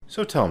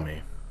So tell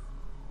me,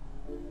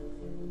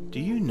 do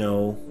you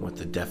know what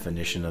the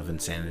definition of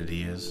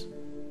insanity is?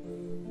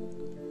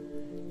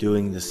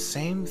 Doing the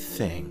same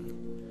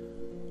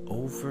thing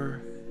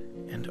over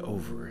and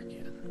over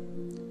again,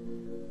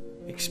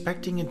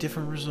 expecting a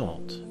different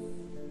result.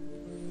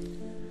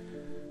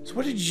 So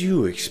what did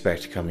you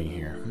expect coming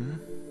here?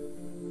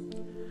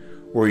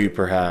 Were you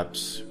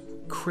perhaps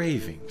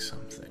craving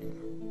something?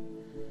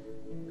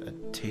 A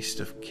taste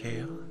of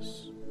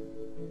chaos?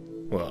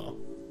 Well,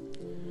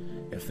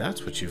 if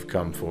that's what you've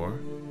come for,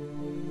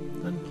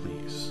 then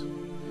please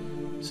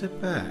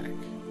sit back,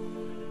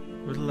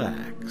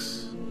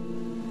 relax,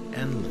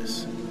 and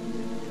listen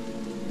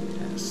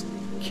as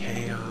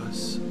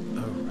chaos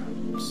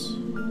erupts.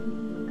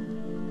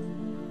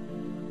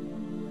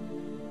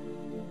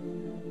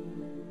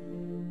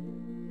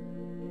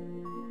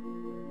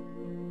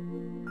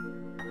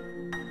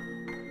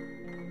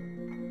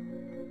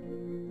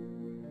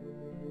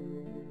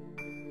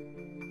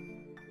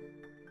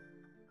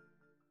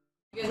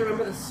 You guys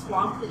remember the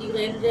swamp that you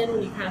landed in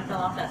when you kind of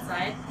fell off that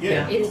side?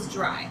 Yeah. It is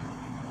dry.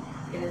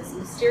 It is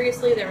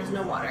mysteriously, there is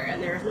no water,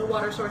 and there is no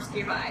water source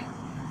nearby.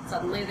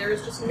 Suddenly, there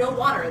is just no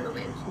water in the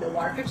land. No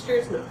water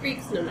fixtures, no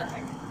creeks, no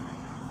nothing.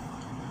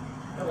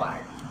 No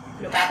water.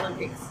 No babbling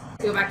creeks.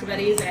 You go back to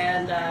Betty's,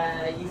 and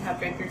you have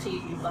drank your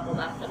tea, you've leveled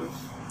up, and...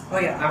 Oh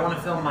yeah, I want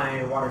to fill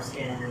my water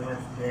skin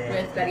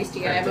with Betty's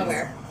tea, I am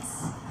aware.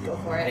 Go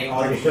for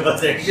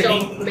it.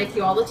 She'll make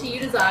you all the tea you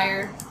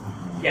desire.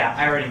 Yeah,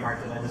 I already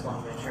marked it, I just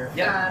want to make sure.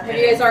 Have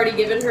you guys already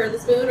given her the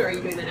spoon, or are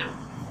you doing that now?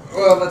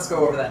 Well, let's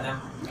go over that now.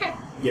 Okay.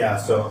 Yeah,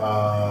 so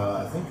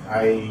I think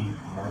I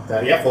marked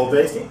that. Yeah, full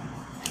Betty's tea.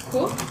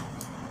 Cool.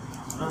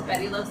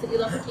 Betty loves that you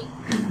love her tea.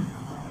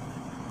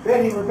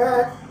 Betty, we're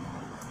back.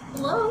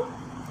 Hello?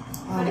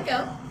 How'd it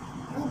go?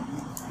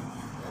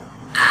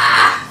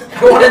 I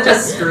want to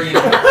just scream.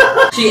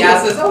 She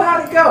asks us, oh,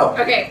 how'd it go?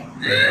 Okay.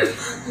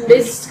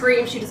 This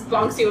scream, she just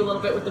bonks you a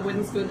little bit with the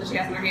wooden spoon that she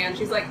has in her hand.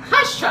 She's like,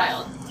 hush,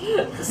 child.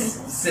 You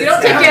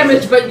don't take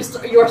damage, but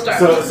you're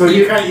starved. So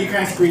you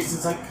kind of screech.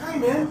 It's like, hi,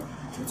 man.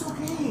 It's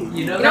okay.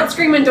 You know You don't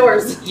scream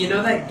indoors. You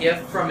know that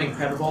gif from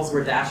Incredibles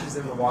where Dash is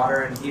in the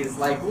water and he's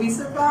like, we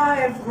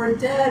survived, we're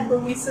dead,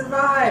 but we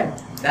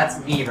survived.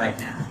 That's me right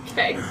now.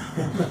 Okay.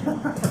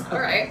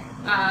 Alright.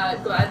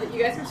 Glad that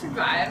you guys have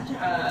survived.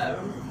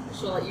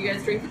 She'll let you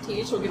guys drink the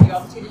tea. She'll give you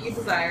all the tea that you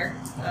desire.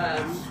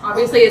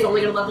 Obviously, it's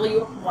only going to level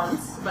you up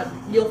once, but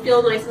you'll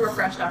feel nice and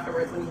refreshed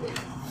afterwards when you leave.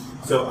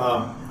 So,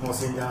 while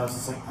sitting down, it's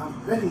just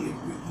like, Betty, you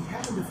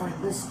happen to find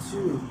this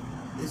too.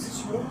 Is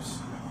this yours?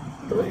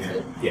 The wooden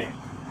spoon. Yeah.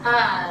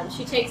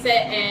 She takes it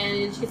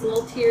and she's a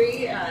little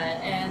teary,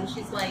 and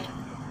she's like,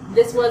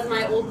 this was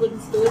my old wooden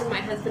spoon.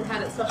 My husband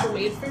had it special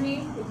made for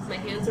me because my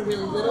hands are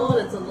really little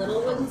and it's a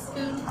little wooden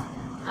spoon.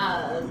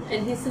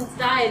 And he's since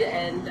died,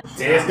 and...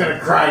 Dad's gonna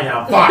cry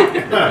now.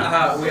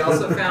 Fuck! We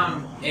also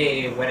found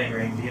a wedding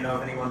ring. Do you know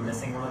of anyone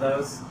missing one of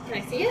those?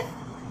 Can I see it?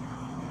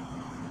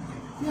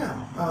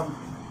 Yeah,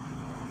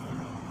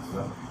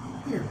 so,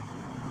 here.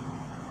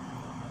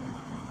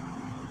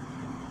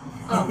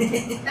 Oh.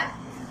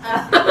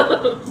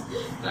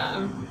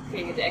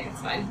 Being a dick,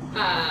 it's fine.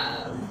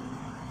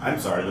 I'm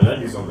sorry, did I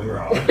do something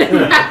wrong?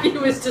 Matthew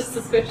was just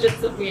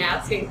suspicious of me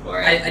asking for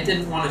it. I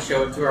didn't want to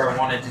show it to her. I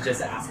wanted to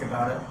just ask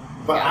about it.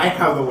 But Yeah. I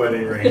have the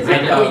wedding ring.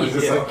 I know you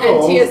just do. like, And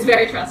oh. Tia's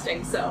very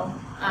trusting, so...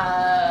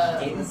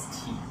 She gave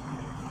us tea.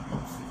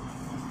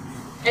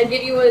 and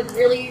give you a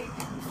really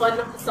fun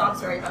sob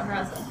story about her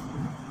husband.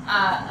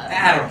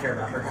 I don't care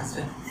about her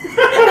husband.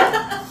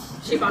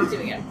 She bumped you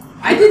again.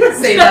 I didn't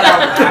say that out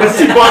loud. But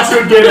she wants you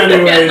again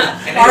anyways.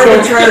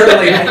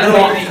 Arbitrarily. I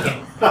don't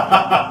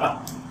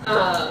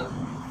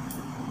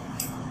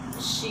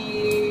think.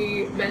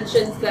 She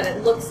mentions that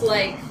it looks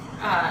like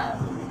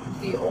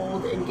the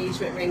old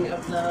engagement ring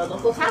of the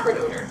local tavern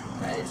owner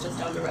that is just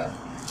down the road.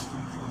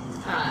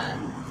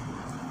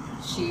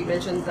 She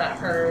mentions that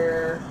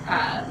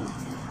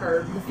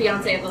the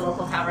fiance of the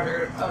local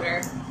tavern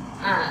owner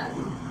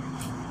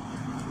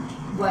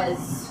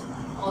was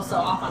also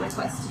off on a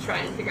quest to try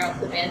and figure out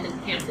the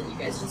abandoned camp that you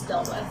guys just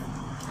dealt with.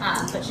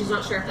 But she's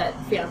not sure if that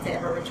fiance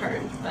ever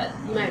returned. But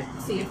you might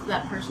see if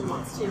that person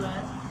wants to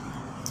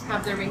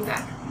have their ring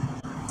back.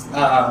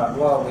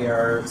 While we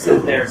are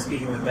sitting there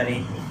speaking with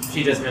Betty,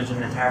 she just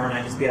mentioned the tavern.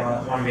 I just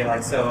want to be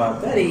like, so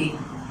Betty,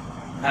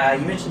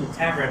 you mentioned the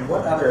tavern.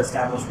 What other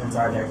establishments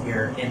are there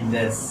here in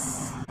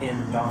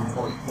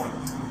Dawnport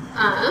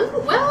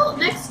Point? Well,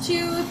 next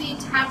to the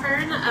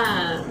tavern,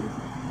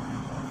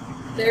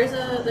 there's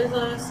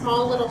a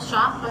small little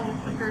shop. I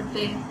heard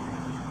they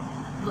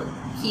look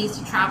keys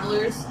to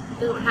travelers.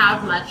 They don't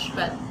have much,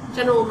 but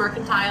general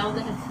mercantile.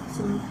 They have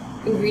some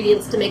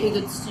ingredients to make a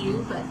good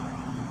stew, but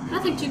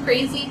nothing too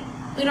crazy.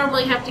 We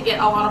normally have to get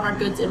a lot of our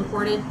goods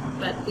imported,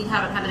 but we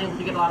haven't been able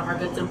to get a lot of our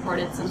goods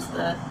imported since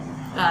the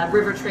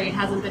river trade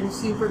hasn't been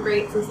super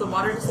great since the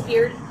water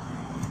disappeared.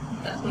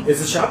 Is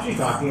the shop you're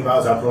talking about,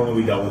 is that the one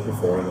we dealt with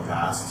before in the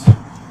past?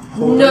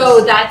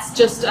 No, that's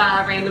just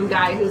a random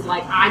guy who's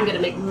like, I'm going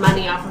to make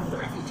money off of the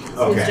refugees.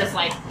 Okay. Who's just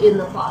like in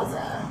the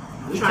plaza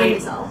trying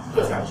to sell.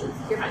 Okay.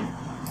 You're fine.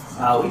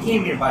 We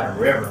came here by the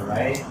river,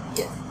 right?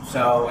 Yes.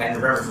 So, and the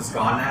river's just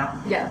gone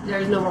now? Yeah,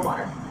 there's no more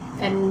water.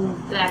 And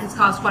that has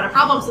caused quite a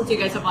problem since you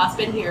guys have last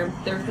been here.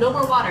 There's no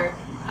more water.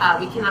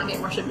 We cannot get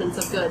more shipments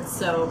of goods.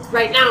 So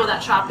right now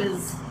that shop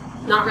is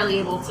not really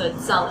able to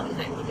sell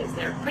anything because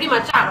they're pretty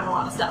much out of a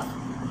lot of stuff.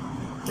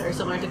 Very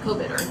similar to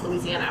COVID or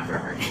Louisiana after a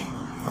hurricane.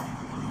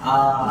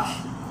 I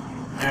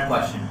have a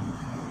question.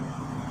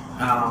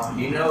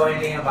 Do you know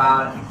anything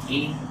about a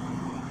key?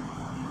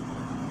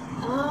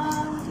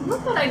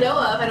 Not that I know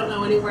of. I don't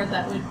know anywhere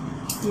that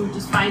you would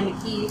just find the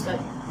key, but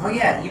Oh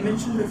yeah, you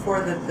mentioned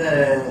before that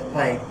the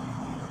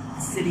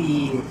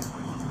city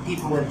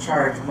people in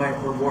charge might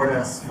reward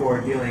us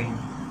for dealing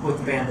with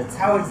the bandits.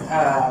 How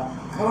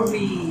would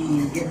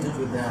we get in touch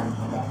with them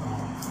about that?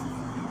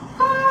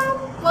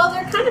 well,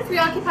 they're kind of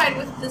preoccupied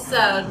with this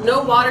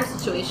no water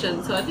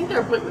situation, so I think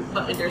their appointment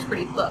binder is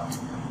pretty booked.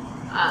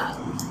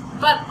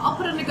 But I'll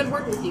put in a good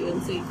word with you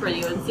and see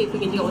if we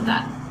can deal with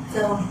that.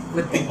 So,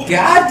 with the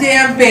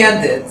goddamn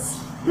bandits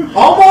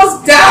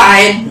almost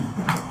died.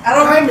 I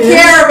don't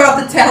care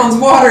about the town's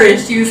water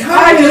issues.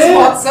 I just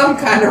want some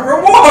kind of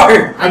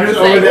reward. I'm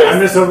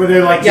just over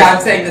there like. Yeah,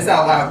 I'm saying this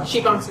out loud.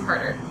 She bonks you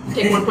harder.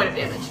 Take 1 point of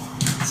damage.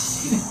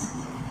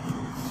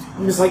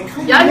 I'm just like.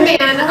 Young man,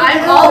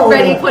 I'm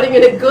already putting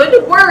in a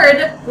good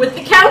word with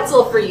the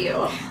council for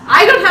you.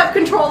 I don't have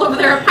control over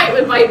their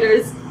appointment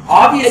binders.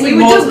 Obviously, And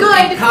you would do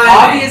good.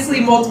 Obviously,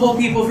 multiple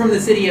people from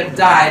the city have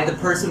died. The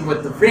person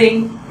with the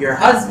ring, your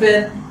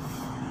husband.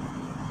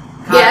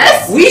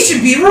 Yes? We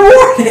should be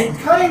rewarded.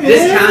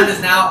 This town is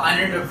now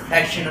under the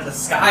protection of the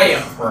Sky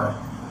Emperor.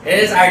 It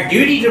is our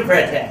duty to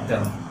protect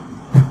them.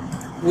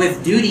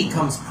 With duty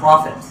comes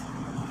profit.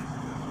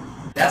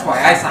 That's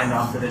why I signed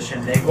on for this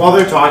shindig. While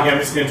they're talking, I'm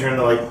just gonna turn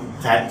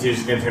to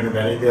just gonna turn to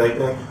Benny and be like,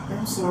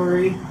 I'm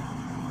sorry.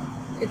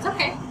 It's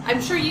okay.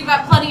 I'm sure you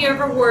got plenty of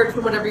reward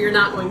for whatever you're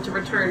not going to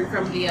return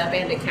from the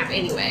bandit camp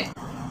anyway.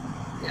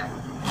 Yeah.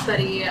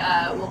 Betty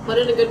will put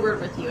in a good word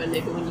with you, and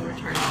maybe when you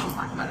return, we can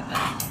talk about it then.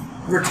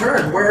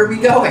 Return? Where are we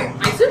going?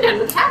 I assume down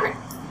to the tavern.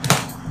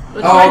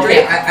 Oh,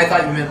 okay. I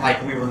thought you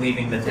meant we were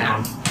leaving the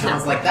town. No. I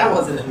was like, that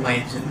wasn't in my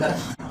agenda.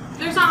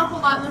 There's not a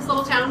whole lot in this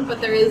little town,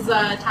 but there is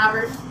a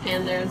tavern,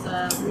 and there's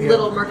a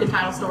little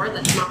mercantile store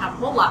that does not have a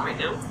whole lot right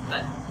now.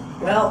 But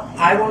well,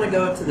 I want to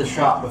go to the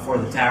shop before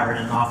the tavern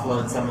and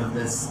offload some of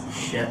this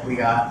shit we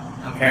got.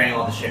 I'm carrying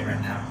all the shit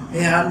right now.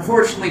 Yeah,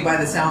 unfortunately, by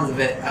the sounds of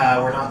it,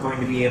 we're not going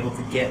to be able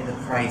to get the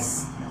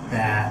price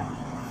that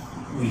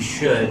we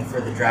should for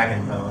the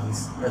dragon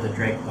bones, or the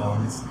drake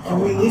bones. Can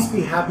we at least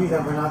be happy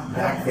that we're not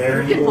back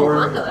there you can hold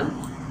on anymore? to them.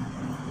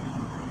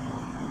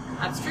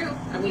 That's true.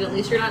 I mean, at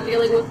least you're not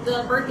dealing with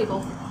the bird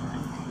people.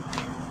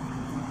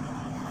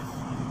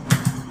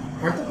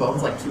 Weren't the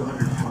bones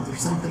 200 pounds or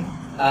something?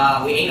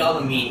 We ate all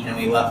the meat and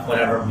we left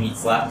whatever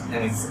meat's left,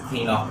 and we just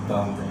cleaned off the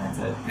bones, and that's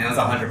it. And it was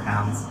 100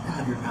 pounds.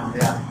 100 pounds,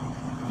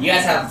 yeah. You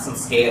guys have some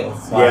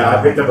scales. So Yeah,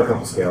 I picked up a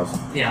couple scales.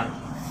 Yeah.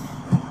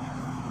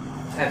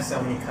 I have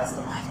so many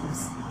custom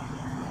items.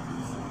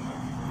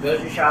 Go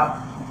to the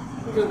shop.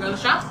 We're going to go to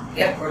the shop?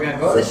 Yep, we're gonna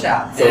go to the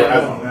shop. So Yeah,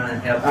 as- we're gonna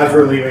help As you.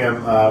 we're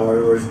leaving,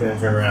 we're just gonna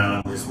turn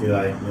around and just be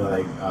like,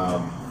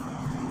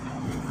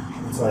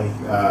 it's like,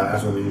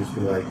 as we're leaving, just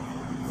be like,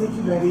 thank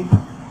you, Betty.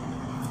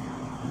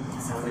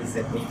 Sounds like he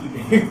said thank you,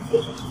 baby.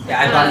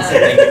 Yeah, I thought he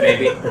said thank you,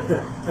 baby.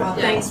 Oh,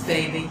 thanks,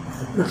 baby.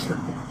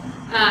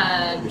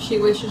 She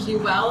wishes you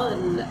well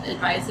and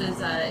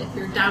advises if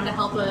you're down to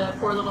help a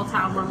poor little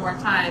town one more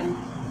time,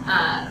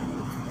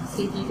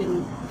 see if you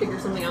can figure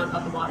something out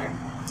about the water.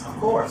 Of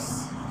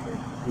course.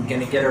 You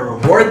gonna get a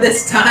reward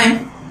this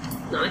time?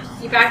 Not if you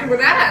keep acting with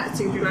that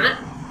attitude, you're not.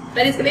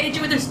 Betty's gonna hit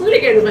you with her spoon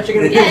again is what you're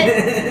gonna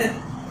get.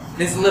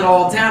 This little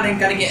old town ain't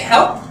gonna get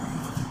help.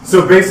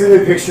 So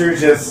basically, picture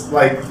just all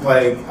I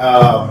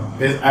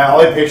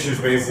picture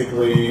is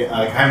basically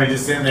kind of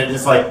just sitting there,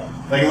 just like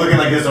looking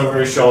like this over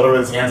his shoulder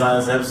with his hands on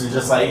his hips, and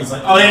he's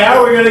like, oh yeah,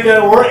 we're gonna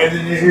go to work, and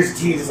then here's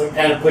T just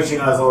kind of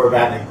pushing on his lower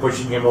back and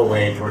pushing him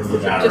away towards the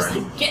tavern. Just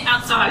like, get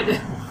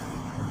outside.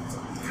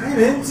 Kind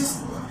of,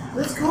 just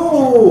let's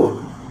go.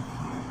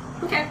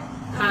 Okay.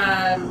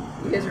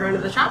 You guys are going to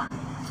the shop.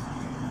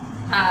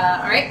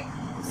 Alright.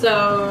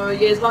 So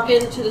you guys walk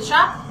into the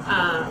shop.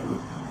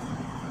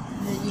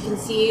 You can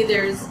see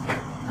there's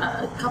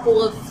a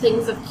couple of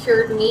things of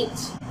cured meat.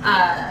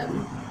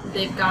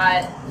 They've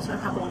got a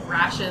couple of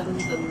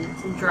rations and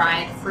some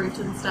dried fruit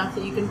and stuff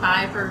that you can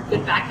buy for a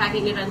good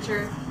backpacking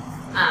adventure.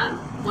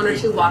 1 or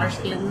 2 water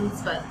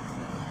skins, but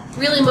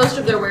really most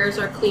of their wares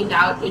are cleaned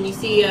out. And you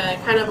see a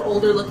kind of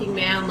older looking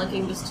man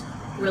looking just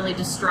really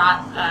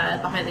distraught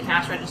behind the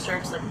cash register,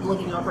 just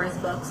looking over his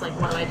books, like,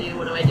 what do I do,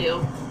 what do I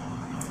do?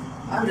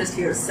 I'm just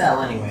here to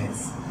sell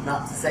anyways.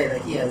 Not to say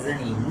that he has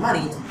any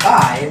money to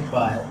buy,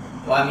 but...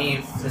 Well, I mean,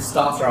 if the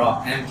stocks are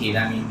all empty,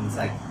 that means,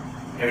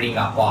 everything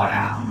got bought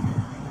out.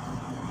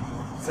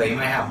 So you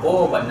might have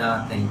gold, but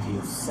nothing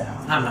to sell.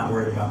 I'm not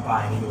worried about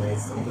buying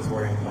anyways, so I'm just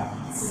worrying about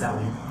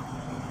selling.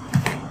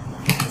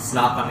 Just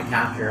knock on the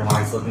counter while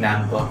he's looking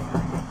down the book.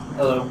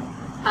 Hello.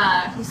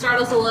 He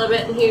startles a little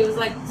bit and he was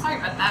like, sorry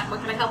about that,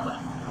 what can I help with?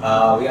 We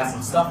got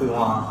some stuff we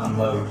want to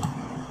unload.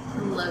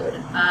 Unload.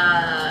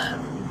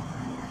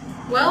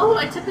 Well,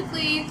 I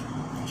typically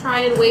try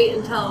and wait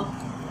until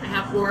I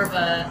have more of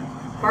a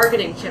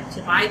bargaining chip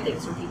to buy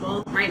things from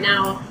people. Right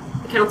now,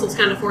 the council's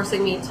kind of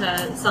forcing me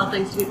to sell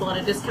things to people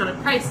at a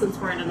discounted price since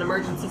we're in an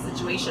emergency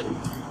situation, and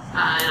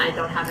I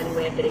don't have any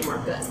way of getting more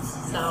goods.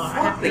 So I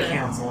have Fuck the to.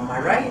 council, am I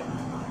right?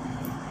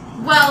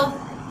 Well,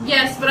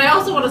 yes, but I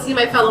also want to see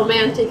my fellow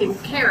man taken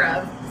care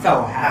of.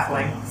 Fellow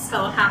halflings.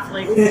 Fellow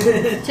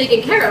halflings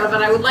taken care of,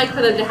 and I would like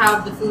for them to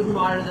have the food and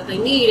water that they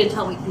need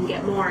until we can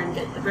get more and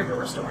get the river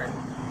restored.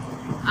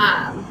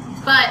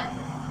 But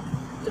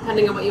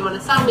depending on what you want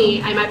to sell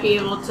me, I might be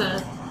able to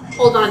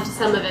hold on to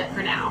some of it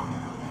for now.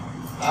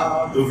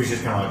 Oofy's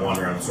just kind of like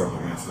wandering around the store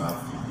looking at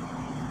stuff.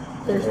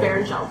 There's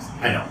barren shelves.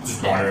 I know,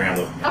 just wandering around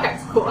looking. Okay,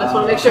 cool. I just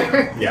want to make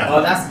sure. Yeah.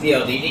 Oh, that's the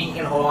deal. Do you think you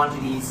can hold on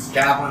to these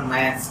javelin,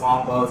 lance,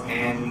 longbows,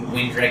 and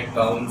winddrake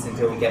bones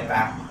until we get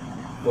back?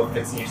 We're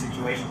fixing your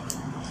situation.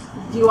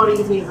 Do you want to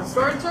use me as a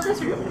storage service,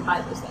 or do you want me to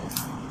buy those things?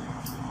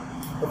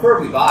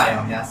 Preferably buy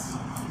them, yes.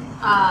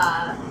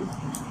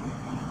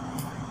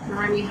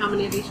 Remind me how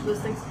many of each of those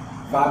things?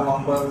 5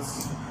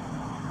 longbows,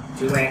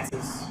 2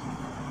 lances,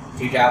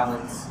 2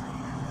 javelins,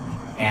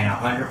 and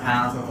 100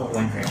 pounds worth of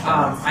winddrake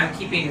bones. I'm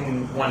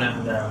keeping one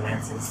of the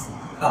lances.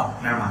 Oh,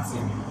 never mind.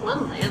 Excuse me.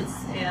 1 lance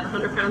and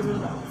 100 pounds worth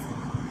of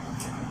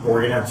bones.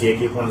 We're gonna have Tia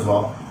keep one as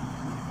well.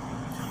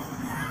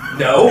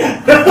 No.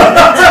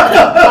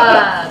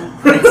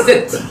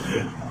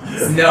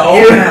 No.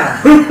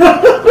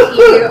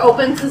 He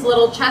opens his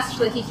little chest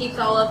that he keeps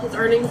all of his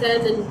earnings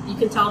in, and you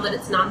can tell that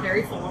it's not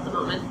very full at the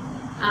moment.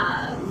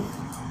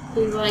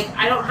 He's like,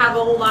 I don't have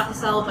a whole lot to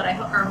sell, but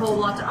or a whole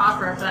lot to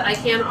offer, but I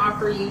can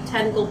offer you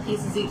 10 gold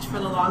pieces each for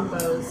the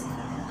longbows,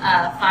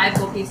 5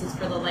 gold pieces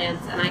for the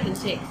lance, and I can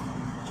take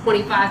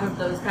 25 of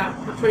those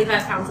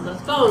 25 pounds of those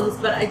bones.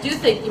 But I do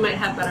think you might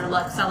have better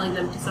luck selling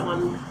them to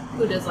someone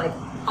who does like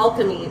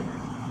alchemy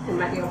and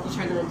might be able to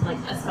turn them into like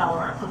a spell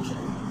or a potion.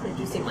 They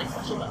do seem like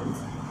special bones.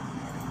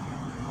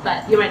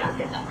 But you might not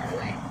get that right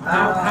away.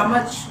 How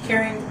much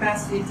carrying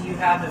capacity do you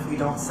have if we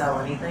don't sell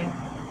anything?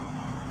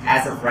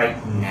 As of right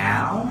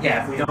now,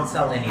 Yeah, if we don't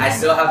sell anything. I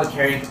still have a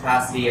carrying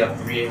capacity of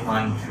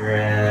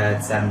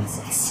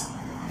 376.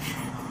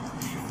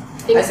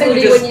 I say we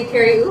Including just- when you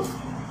carry oof?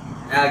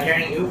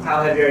 Carrying oop,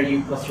 how heavy are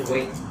you plus your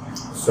weight?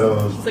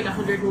 So, She's like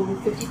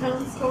 150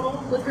 pounds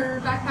total with her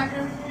backpack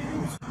and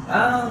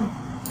everything.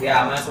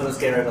 Yeah, I might as well just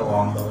get rid of the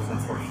longbows,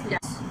 unfortunately.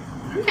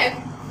 Okay.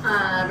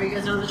 Are you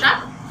guys done with the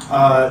shop?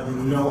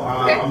 no,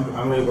 Okay.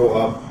 I'm gonna go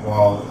up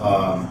while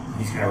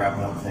he's kind of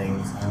wrapping up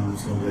things. I'm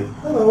just gonna be like,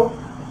 hello.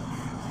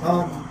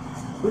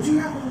 Would you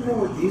happen to know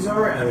what these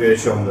are? And I'm gonna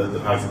show him the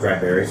pouch of dried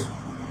berries.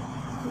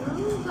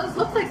 Those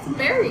look like some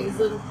berries.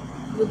 It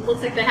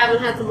looks like they haven't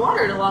had some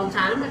water in a long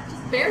time. It's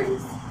just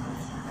berries.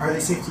 Are they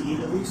safe to eat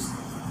at least?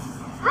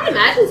 I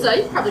imagine so.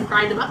 You could probably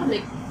grind them up and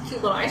make a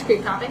cute little ice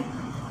cream topping.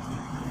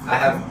 I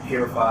have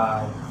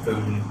purified food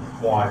and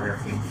water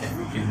if we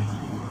do.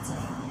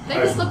 They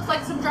just look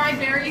like some dried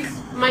berries.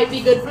 Might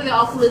be good for the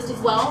alchemist as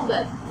well,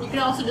 but you could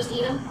also just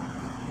eat them.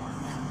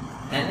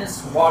 And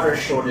this water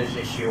shortage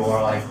issue,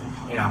 or like,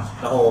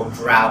 the whole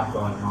drought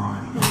going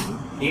on.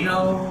 Do you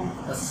know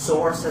a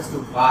source as to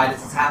why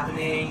this is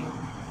happening?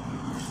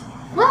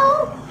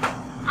 Well,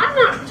 I'm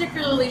not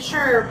particularly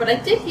sure, but I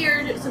did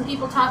hear some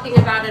people talking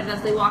about it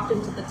as they walked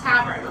into the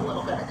tavern a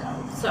little bit ago.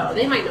 So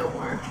they might know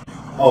more.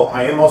 Oh,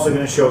 I am also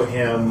going to show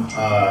him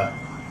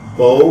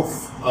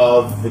both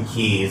of the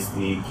keys.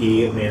 The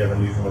key made of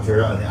unusual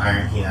material and the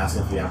iron key, and ask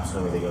him if he happens to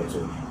know where they go to.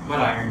 What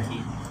iron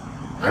key?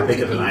 I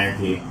picked up an iron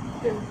key.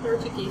 Yeah, there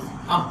were 2 keys.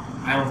 Oh,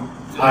 I don't.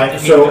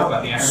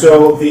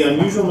 So the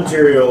unusual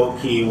material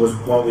key was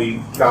what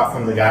we got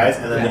from the guys,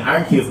 and then the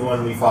iron key was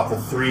when we fought the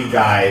 3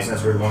 guys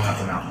as we were going up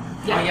the mountain.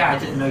 Oh yeah, I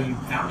didn't know you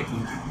found a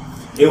key.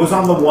 It was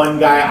on the one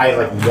guy I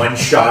like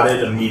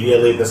one-shotted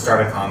immediately at the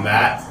start of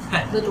combat.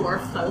 The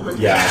dwarf, so went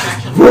to Yeah,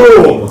 that just direction.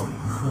 boom!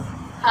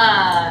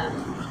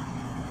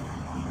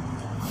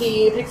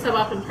 He picks them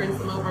up and turns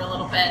them over a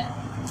little bit.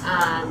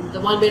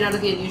 The one made out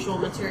of the unusual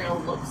material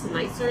looks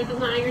nicer than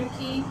the iron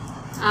key.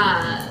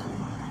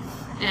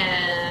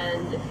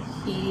 And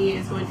he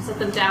is going to set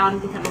them down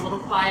and become a little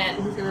quiet,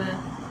 and he's going to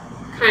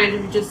kind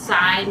of just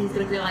sigh, and he's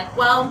going to be like,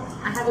 well,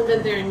 I haven't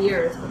been there in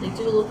years, but they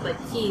do look like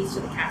keys to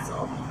the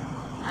castle.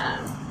 I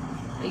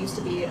used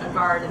to be a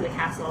guard in the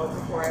castle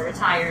before I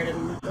retired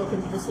and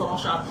opened this little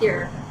shop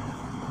here.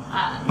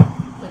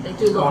 But they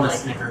do look On a like...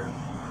 snicker.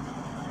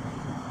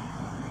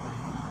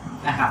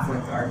 A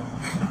halfling guard.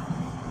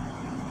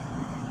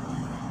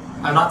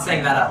 I'm not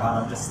saying that out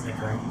loud, I'm just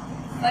snickering.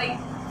 like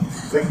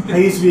It's like, I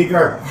used to be a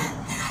guard.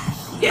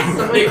 Yeah,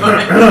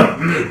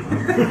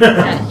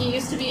 yeah, he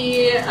used to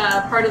be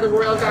part of the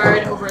royal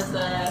guard over at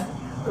the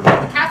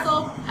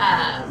castle.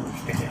 Now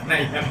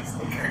you have a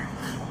snicker.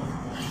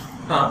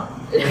 Huh?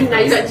 Now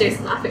you got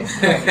Jason laughing.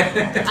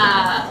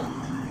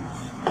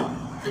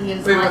 And he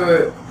was Wait, like,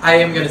 wait. I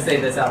am gonna say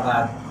this out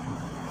loud.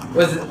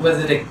 Was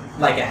it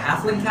like a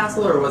halfling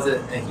castle, or was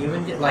it a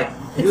human? Like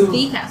it's who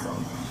the castle.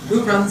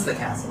 runs the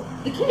castle?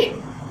 The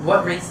king.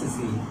 What race is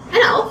he?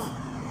 An elf.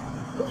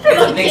 I'm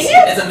sure the king is.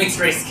 It's a mixed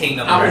race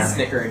kingdom. I'm gonna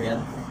snicker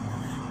again.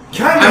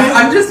 Kaiman!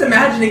 I'm just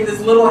imagining this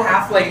little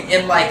halfling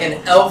in like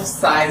an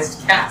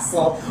elf-sized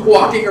castle,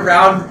 walking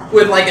around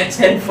with like a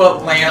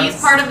 10-foot lance.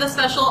 He's part of the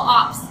special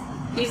ops.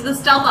 He's the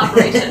stealth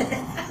operation.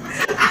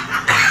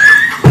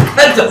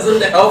 That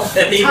doesn't help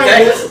anything.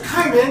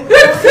 Kaiman!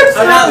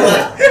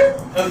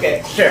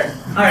 Okay, sure.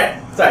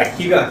 Alright, sorry,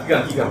 keep going.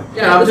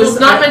 Yeah, I'm this was just-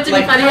 not meant to be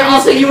like, funny. I'm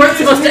Also, just- you weren't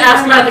supposed to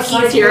ask about the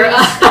keys here.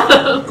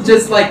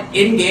 Just like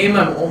in game,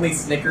 I'm only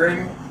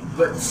snickering,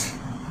 but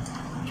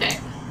Okay.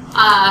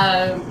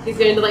 He's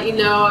going to let you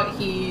know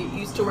he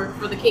used to work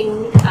for the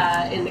king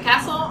in the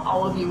castle.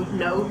 All of you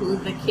know who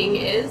the king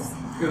is.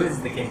 who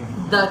is the king?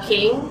 The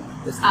king.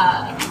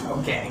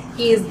 Okay.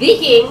 He is the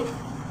king.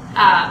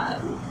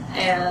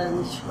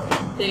 And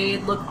they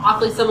look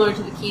awfully similar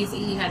to the keys that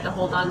he had to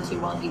hold on to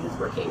while he was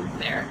working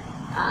there.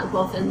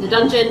 Both in the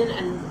dungeon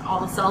and all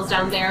the cells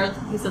down there.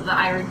 He said the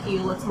iron key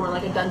looks more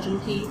like a dungeon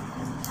key.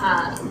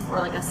 Or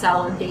like a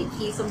cell or gate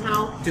key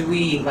somehow. Do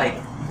we like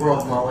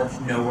world knowledge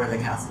know where the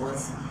castle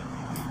is?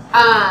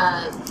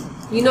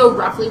 You know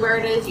roughly where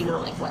it is, you know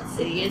like what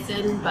city it's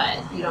in, but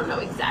you don't know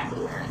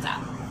exactly where it's at.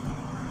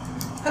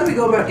 How do we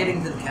go about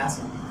getting to the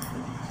castle?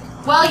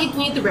 Well, you'd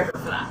need the river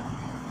for that.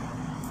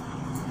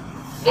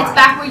 It's Why?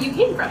 back where you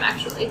came from,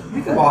 actually.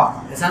 We could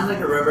walk. It sounds like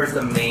the river is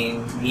the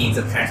main means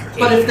of transportation.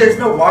 But if there's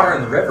no water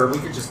in the river, we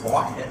could just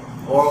walk it.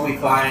 Or we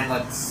find,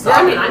 like, stop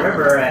I mean, in the I-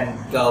 river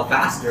and go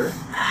faster.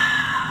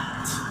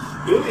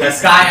 The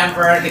Sky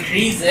Emperor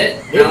decrees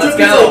it. Now let's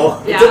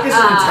go. It took us an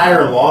Yeah,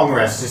 entire long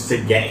rest just to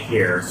get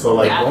here. So,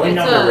 like, Yeah, going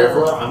it's down the a-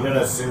 river, I'm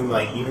gonna assume,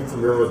 like, even if the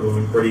river was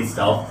moving pretty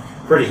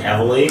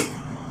heavily,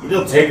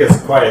 it'll take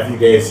us quite a few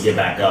days to get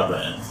back up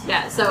it.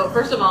 Yeah, so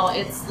first of all,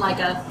 it's like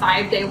a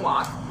 5-day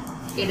walk.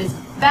 It is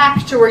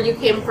back to where you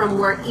came from,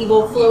 where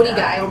evil floaty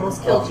guy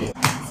almost killed you.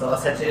 So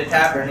let's head to the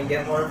tavern and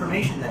get more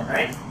information then,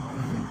 right?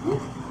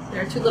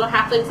 There are 2 little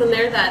halflings in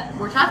there that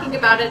were talking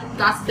about it,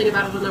 gossiping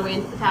about it on their way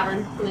into the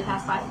tavern when they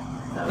passed by.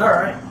 So.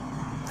 Alright.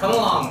 Come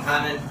along,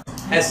 Kaiman.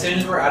 As soon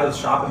as we're out of the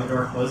shop and the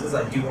door closes,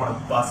 I do want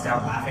to bust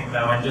out laughing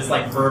though, and just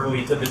like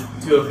verbally to the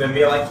 2 of them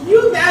be like, "Can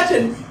you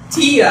imagine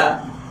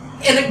Tia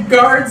in a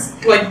guard's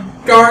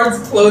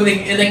clothing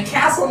in a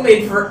castle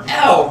made for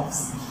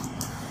elves?"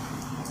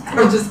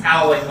 I'm just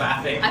howling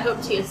laughing. I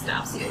hope Tia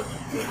stops you.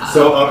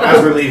 So,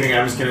 as we're leaving,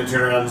 I'm just gonna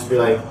turn around and just be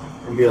like,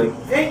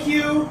 thank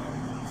you!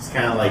 It's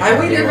kind of like... I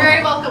waited You're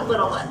very welcome,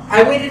 little one.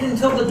 I waited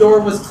until the door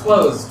was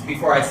closed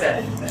before I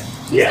said anything.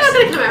 She's Yes. not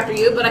going to come after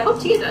you, but I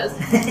hope Tia does.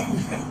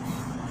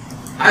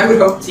 I would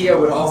hope Tia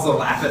would also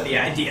laugh at the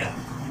idea.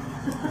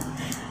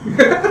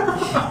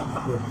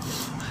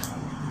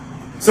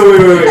 So,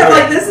 wait. I'm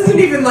like, this isn't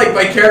even like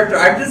my character.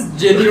 I'm just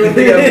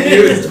genuinely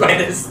amused by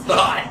this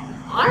thought.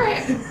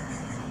 Alright.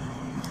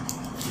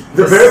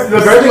 The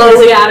better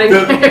Slowly adding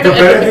the better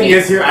there. thing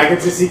is here, I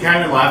get to see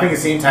kind of laughing and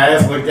seeing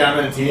Titus look down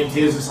at Tia, and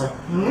Tia's just like,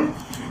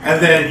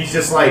 and then he's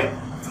just like,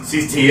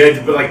 sees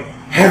Tia, but like,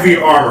 heavy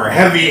armor,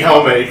 heavy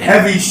helmet,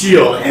 heavy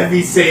shield,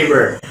 heavy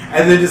saber,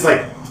 and then just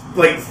like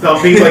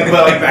thumping, but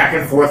back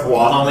and forth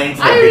waddling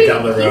to I get mean,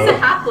 down the he's a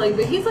road. halfling,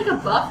 but he's like a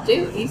buff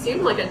dude. He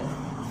seemed like a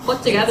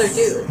put-together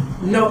dude.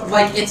 No,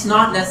 like, it's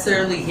not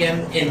necessarily him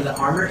in the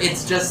armor.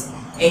 It's just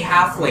a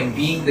halfling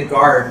being the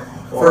guard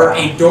for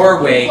a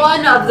doorway.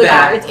 One of the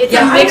that- guards. It's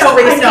yeah, a mixed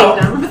race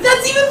kingdom. But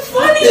that's even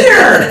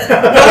funnier!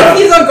 What if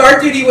he's on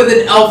guard duty with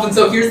an elf, and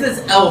so here's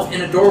this elf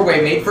in a doorway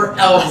made for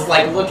elves,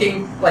 like,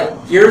 looking, like,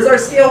 here's our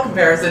scale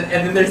comparison,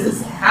 and then there's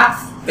this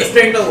half... He's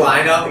trying to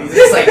line up. He's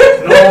just like,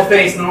 normal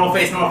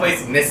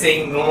face,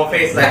 missing, normal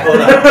face. Like, hold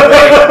up. Wait.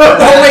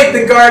 Oh wait,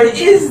 the guard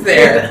is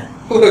there!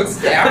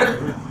 Looks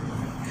down.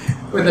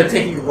 When they're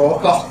taking roll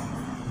call.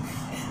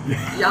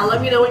 Y'all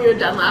let me know when you're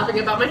done laughing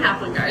about my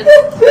halfling guards.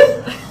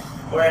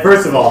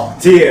 First of all,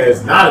 Tia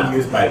is not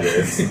amused by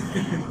this.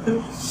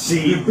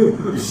 She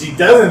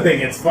doesn't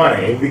think it's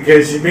funny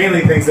because she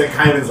mainly thinks that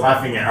Kaiman's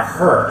laughing at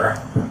her.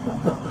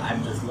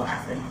 I'm just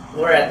laughing.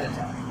 We're at the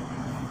tavern.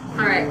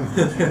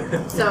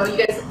 Alright. So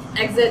you guys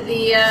exit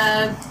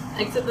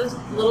this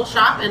little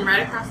shop, and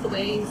right across the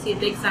way you see a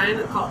big sign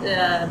that's called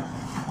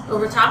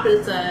over top, and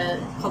it's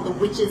called the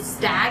Witch's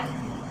Stag.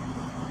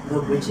 The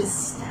witch's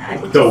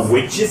stag. The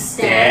Witch's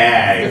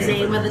Stag. The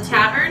name of the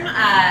tavern.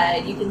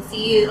 You can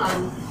see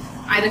on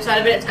either side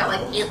of it, it's got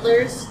like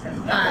antlers,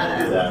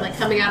 like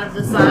coming out of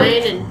the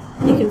sign,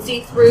 and you can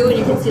see through, and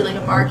you can see like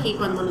a barkeep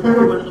on one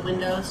of the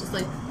windows, just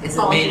like Is it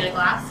polishing made- a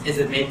glass. Is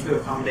it made to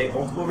accommodate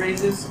multiple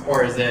races,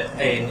 or is it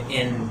an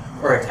inn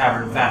or a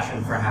tavern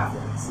fashion for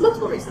halflings?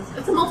 Multiple races.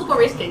 It's a multiple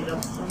race kingdom.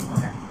 So.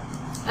 Okay.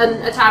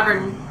 And a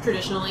tavern,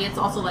 traditionally, it's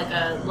also like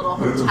a little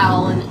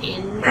hotel and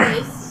inn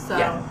place. So,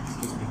 Yeah.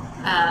 Excuse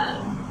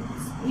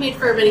me. made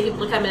for many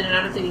people to come in and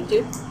out if they need to.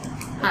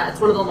 It's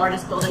one of the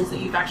largest buildings that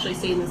you've actually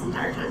seen this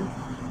entire time.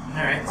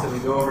 Alright, so we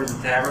go over to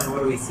the tavern.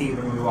 What do we see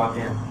when we walk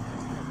in?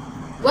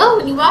 Well,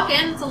 when you walk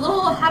in, it's a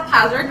little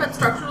haphazard but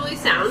structurally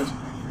sound.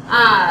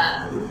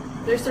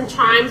 There's some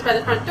chimes by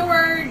the front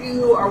door.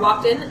 You are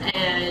walked in,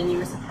 and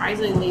you are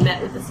surprisingly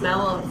met with the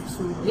smell of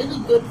some really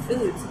good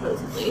food,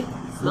 supposedly. It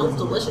smells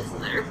delicious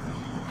in there.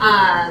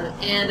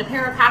 And a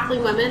pair of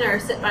halfling women are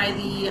sit by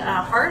the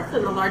hearth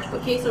and a large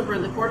bookcase over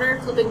in the corner,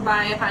 flipping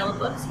by a pile of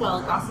books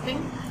while gossiping.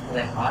 Are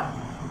they hot?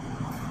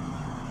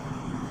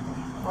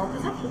 Roll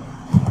perception.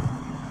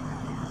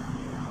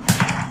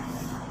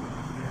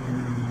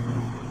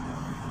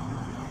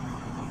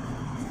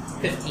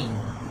 15.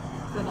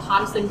 They're the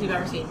hottest things you've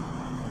ever seen.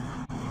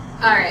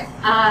 Alright,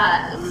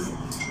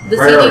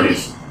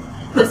 Priorities.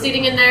 the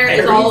seating in there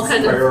is all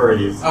kind of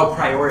Priorities. Oh,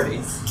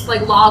 priorities.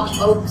 like log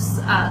oaks,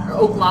 or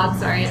oak logs,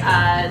 sorry.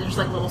 There's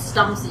like little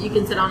stumps that you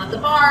can sit on at the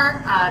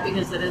bar,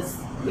 because it is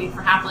made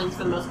for halflings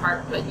for the most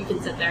part, but you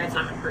can sit there, it's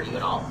not going to hurt you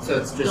at all. So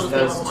it's Those just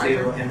those people two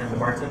larger. and then the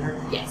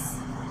bartender? Yes.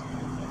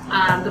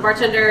 The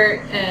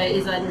bartender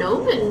is a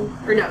gnome,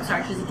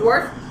 she's a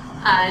dwarf,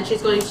 and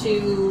she's going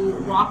to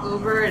walk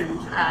over and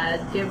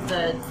give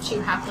the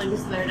two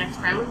halflings their next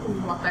round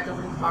and walk back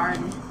over to the bar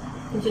and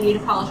continue to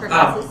polish her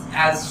glasses.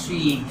 As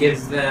she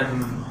gives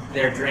them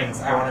their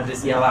drinks, I want to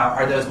just yell out,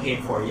 are those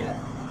paid for yet?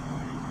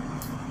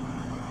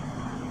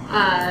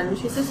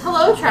 She says,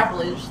 "Hello,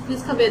 travelers.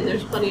 Please come in.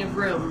 There's plenty of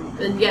room.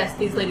 And yes,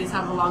 these ladies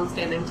have a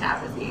long-standing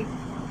tab with me."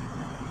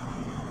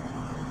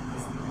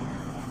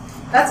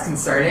 That's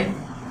concerning.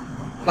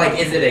 Like,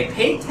 is it a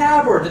paid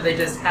tab, or do they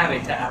just have a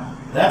tab?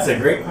 That's a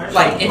great question.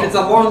 Like, if it's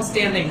a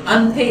long-standing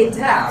unpaid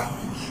tab,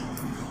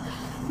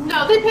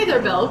 No, they pay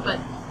their bill, but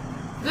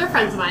they're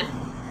friends of mine.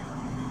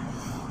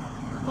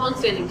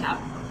 Long-standing tab.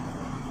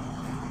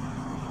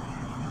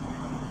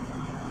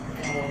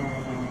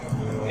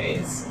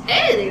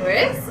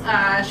 Anyways,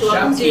 She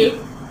welcomes you.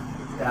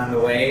 Shopkeep down the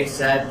way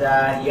said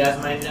that you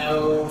guys might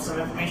know some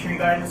information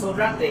regarding this whole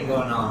drought thing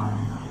going on.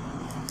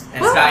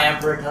 And What? Sky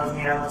Emperor tells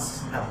me I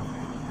must help.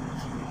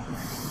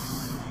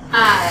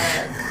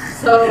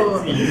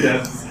 So,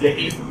 Yes,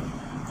 game.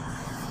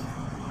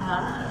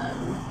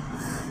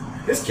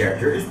 This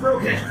character is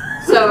broken.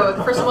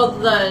 so first of all,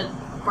 the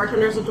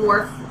bartender's a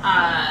dwarf.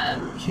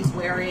 She's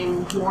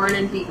wearing worn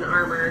and beaten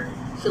armor.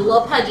 She's a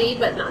little pudgy,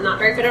 but not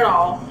very fit at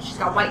all. She's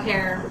got white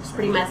hair, which is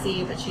pretty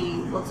messy, but she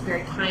looks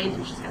very kind,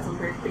 and she's got some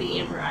very pretty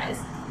amber eyes.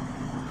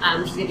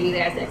 She's giving you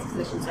the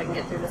exposition so I can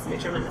get through this and make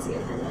sure I'm not missing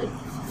anything really.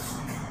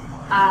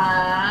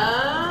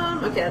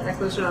 Okay, that's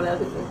exposition on the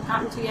other things we haven't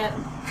gotten to yet.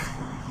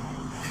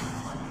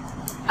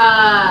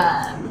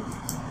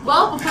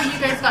 Well, before you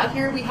guys got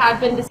here, we had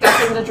been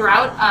discussing the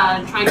drought,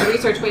 trying to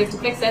research ways to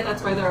fix it.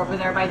 That's why they're over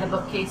there by the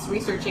bookcase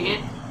researching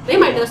it. They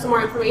might know some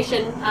more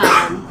information,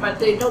 but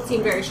they don't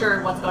seem very sure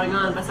of what's going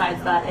on besides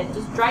that it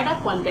just dried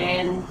up one day,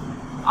 and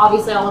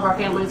obviously all of our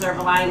families are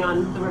relying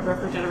on the river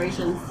for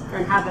generations, or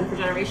have been for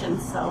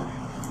generations, so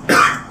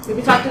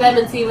maybe talk to them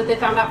and see what they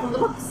found out from the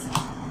books.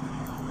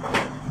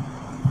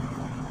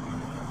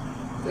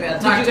 we gotta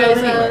Did talk you to guys,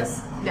 them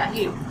anyways. Yeah,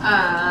 you.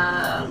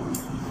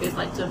 You guys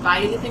like to buy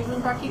anything from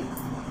the barkeep?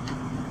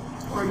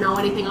 Or know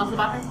anything else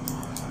about her?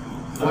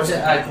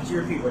 Could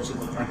you repeat what she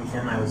looked like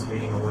again? I was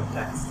reading a word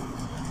text.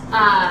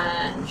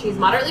 She's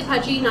moderately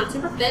pudgy, not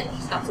super fit.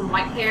 She's got some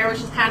white hair,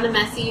 which is kind of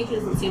messy. She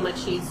doesn't seem like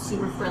she's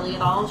super frilly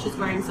at all. She's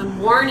wearing some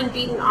worn and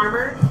beaten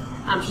armor.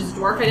 She's a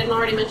dwarf, I didn't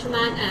already mention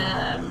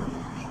that.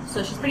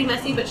 So she's pretty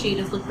messy, but she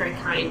does look very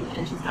kind,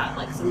 and she's got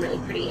like some really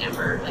pretty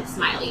amber, like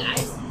smiling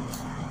eyes.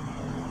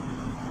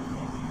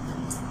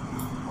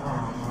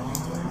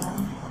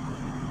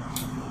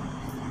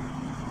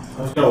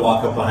 I was gonna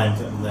walk up behind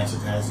him next to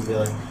Titus and be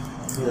like,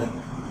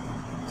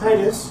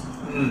 Titus,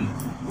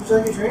 would you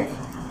like a drink?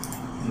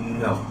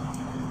 No.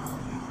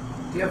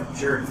 Do you have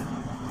jerk?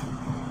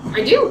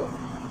 I do.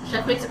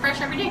 Chef makes it fresh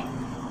every day.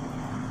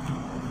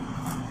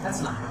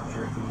 That's not how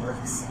jerky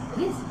works.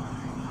 It is.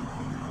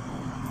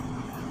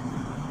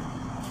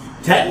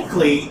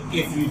 Technically,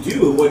 if you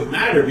do, it wouldn't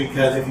matter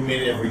because if you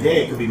made it every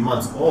day, it could be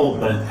months old,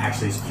 but it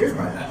actually is cured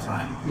by that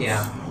time.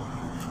 Yeah.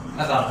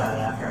 I thought about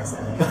it after I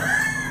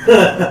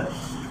said it.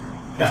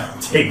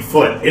 Take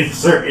foot,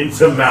 insert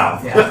into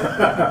mouth.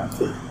 Yeah.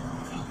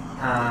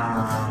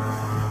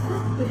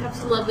 We have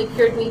some lovely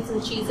cured meats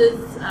and cheeses.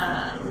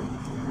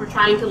 We're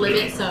trying to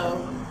limit,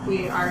 so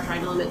we are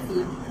trying to limit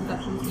food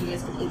consumption, so you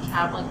guys can each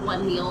have like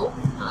one meal.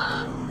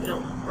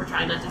 We're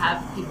trying not to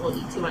have people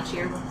eat too much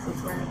here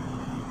since we're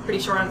pretty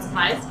short on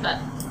supplies, but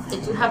they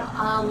do have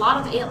a lot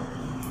of ale.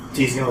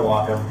 T's gonna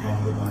walk up and hand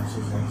her the glass.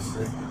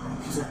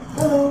 She's like,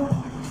 hello.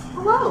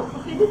 Hello,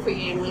 what can I do for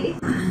you, young lady?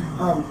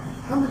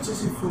 How much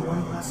is it for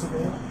one glass of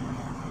ale?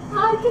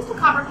 Just a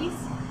copper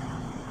piece.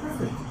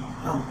 Perfect.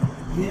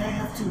 May I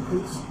have two,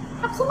 please?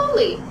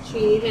 Absolutely.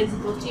 She hands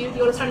it both to you. Do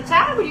you want to start a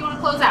tab or do you want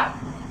to close out?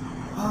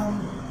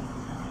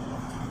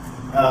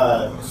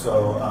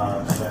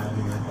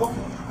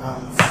 Okay.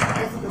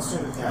 I think I'll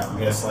start with that. I'm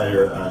gonna slide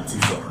her 2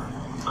 silver.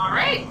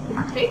 Alright,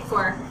 paid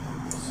for.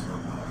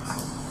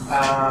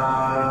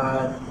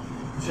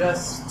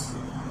 Just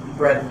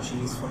bread and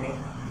cheese for me.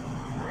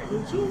 Bread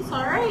and cheese,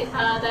 alright.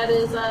 That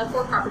is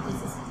 4 copper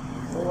pieces.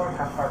 4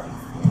 copper.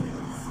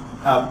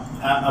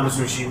 I'm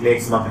assuming she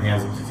makes them up and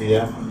hands them to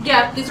Tia.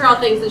 Yeah, these are all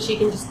things that she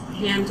can just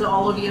hand to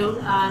all of you.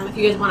 If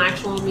you guys want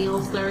actual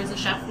meals, there is a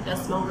chef who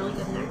does smell really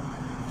good in there.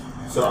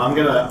 So I'm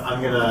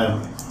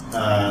gonna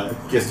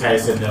just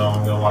Titus said no.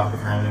 I'm gonna walk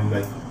behind him,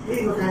 but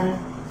here you go,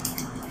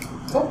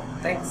 Kyron. Cool.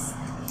 Thanks.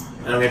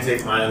 And I'm gonna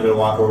take mine. I'm gonna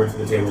walk over to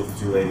the table with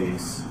the two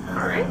ladies.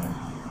 All right.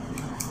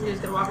 You're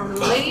just gonna walk over to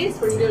the ladies.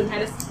 What are you doing,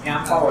 Titus? Yeah,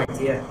 I'm following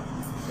Tia.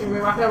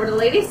 You're walking over to the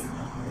ladies.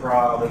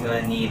 Probably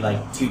gonna need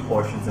like 2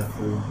 portions of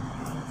food.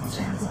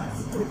 Same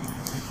size.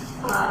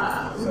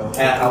 So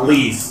At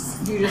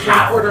least. Do you just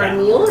half want to order of a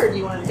that. meal, or do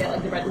you want to get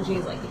like the bread and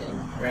cheese like you did?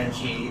 bread and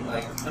cheese,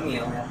 like a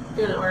meal. Yeah.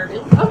 You want to order a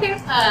meal? Okay.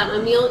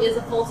 A meal is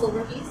a full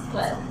silver piece,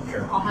 but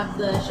Sure. I'll have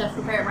the chef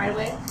prepare it right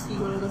away. Do you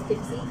want to go take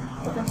a seat?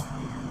 Okay.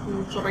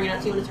 And she'll bring it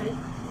out to you when it's ready.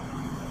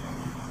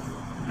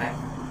 Alright.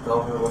 Go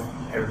over with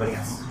everybody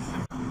else.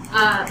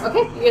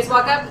 Okay, you guys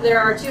walk up. There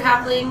are 2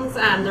 halflings.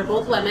 They're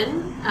both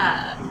women.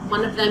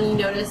 One of them, you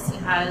notice,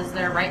 has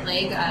their right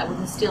leg with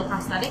a steel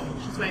prosthetic.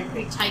 She's wearing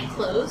pretty tight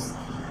clothes.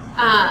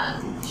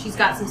 She's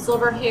got some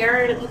silver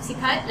hair and a pixie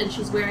cut, and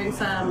she's wearing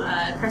some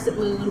crescent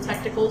moon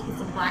spectacles with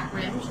some black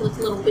rim. She looks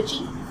a little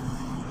witchy.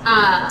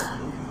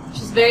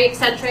 She's very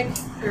eccentric,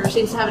 or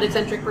seems to have an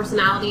eccentric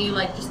personality,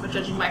 like just by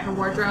judging by her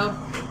wardrobe.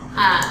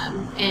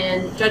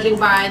 And judging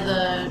by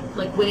the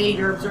way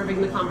you're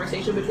observing the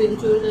conversation between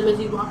the 2 of them as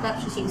you walk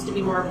up, she seems to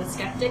be more of a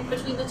skeptic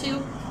between the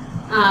 2.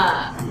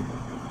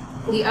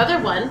 The other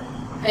one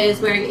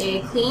is wearing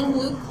a clean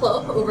blue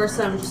cloak over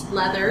some just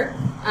leather,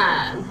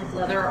 like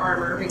leather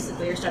armor,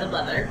 basically, or studded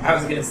leather. I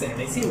was gonna say,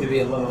 they seem to be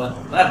a little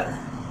leather.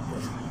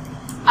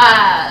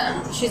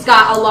 She's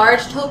got a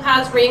large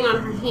topaz ring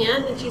on her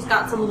hand, and she's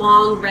got some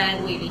long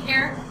red wavy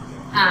hair.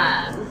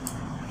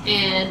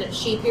 And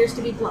she appears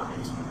to be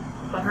blind,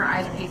 but her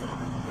eyes are hazel.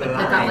 They've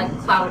got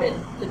clouded.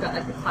 They've got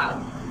the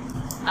cloud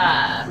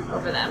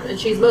over them, and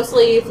she's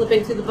mostly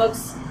flipping through the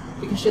books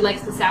because she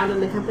likes the sound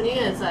and the company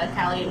as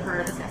Callie and her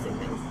are discussing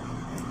things.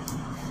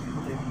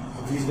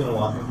 He's gonna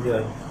walk and be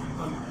like,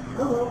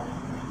 hello.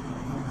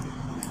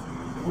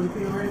 Would it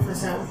be alright if I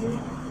sat with you?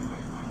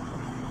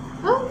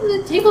 Oh,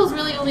 the table's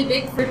really only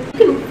big for. You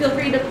can feel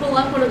free to pull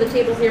up one of the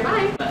tables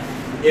nearby.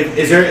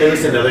 Is there at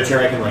least another chair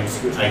I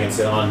can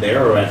sit on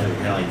there, or I have to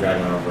kind of drag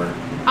one over?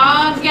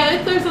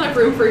 Yeah, there's enough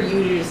room for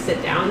you to just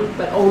sit down,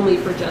 but only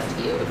for just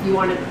you. If you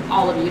wanted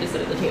all of you to sit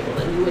at the table,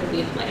 then you would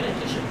need an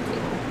additional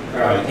table.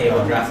 Alright,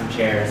 table, grab some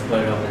chairs, put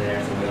it over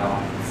there so we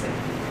all can sit.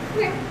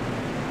 Okay.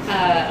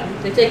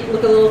 They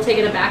look a little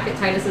taken aback at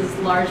Titus's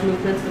large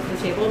movements with the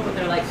table, but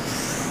they're like,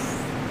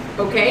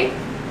 okay,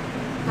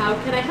 how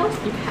can I help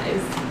you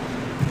guys?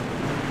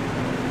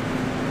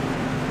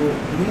 Well,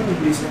 mainly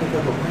we just had a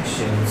couple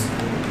questions.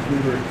 We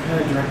were kind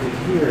of directed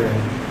here,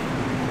 and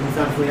we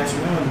thought if we asked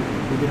around,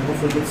 we could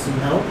hopefully get some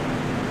help.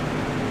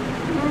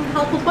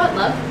 Help with what,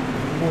 love?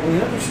 Well,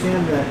 we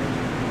understand that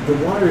the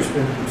water's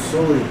been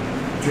slowly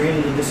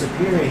draining and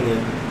disappearing,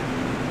 and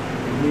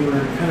we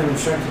were kind of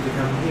instructed to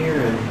come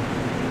here and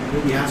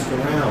maybe ask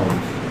around.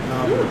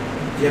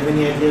 Do you have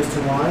any ideas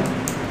to why?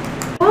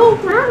 Well,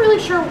 we're not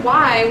really sure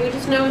why. We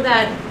just know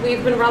that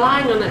we've been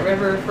relying on that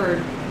river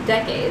for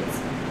decades.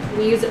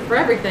 We use it for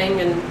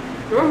everything, and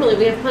normally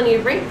we have plenty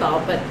of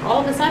rainfall, but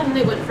all of a sudden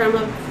they went from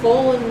a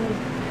full and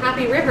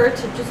happy river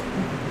to just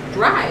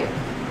dry.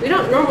 We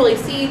don't normally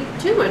see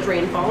too much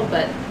rainfall,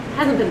 but it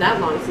hasn't been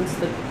that long since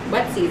the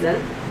wet season.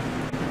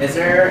 Is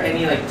there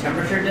any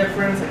temperature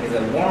difference? Is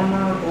it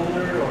warmer,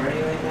 colder, or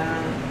anything like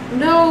that?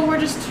 No,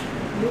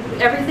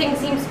 everything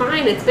seems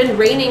fine. It's been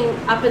raining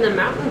up in the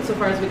mountains so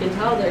far as we can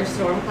tell. There's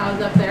storm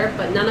clouds up there,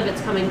 but none of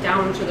it's coming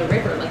down to the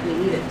river like we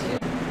need it to.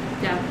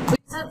 Yeah. We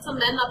sent some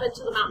men up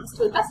into the mountains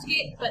to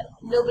investigate, but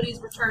nobody's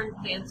returned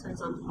with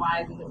answers on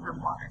why we didn't have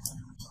water.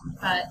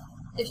 But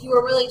if you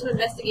are willing to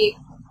investigate,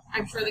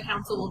 I'm sure the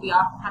council will be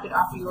happy to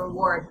offer you a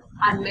reward.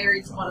 I'm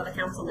married to one of the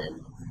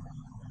councilmen,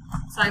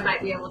 so I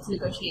might be able to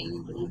negotiate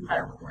you an even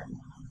better reward.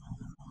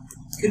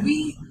 Could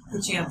we,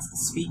 perchance,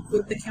 speak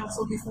with the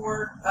council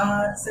before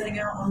setting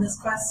out on this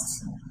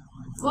quest?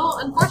 Well,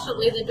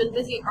 unfortunately, they've been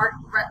busy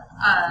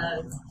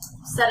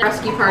setting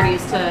rescue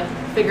parties to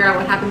figure out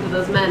what happened to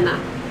those men.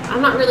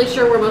 I'm not really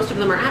sure where most of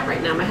them are at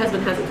right now. My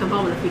husband hasn't come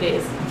home in a few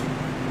days.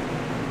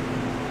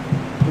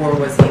 Or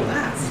was he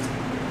last?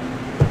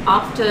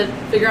 Off to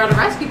figure out a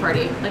rescue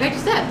party, like I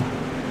just said.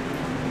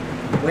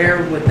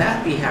 Where would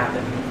that be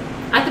happening?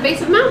 At the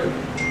base of the mountain.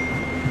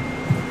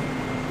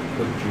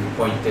 Could you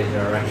point the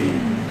direction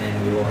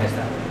and we will head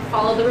that way?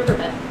 Follow the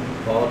riverbed.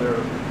 Follow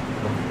the...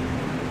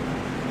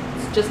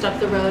 It's just up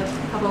the road,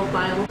 a couple of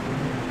miles.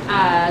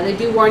 They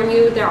do warn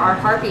you there are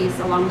harpies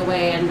along the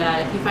way, and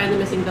if you find the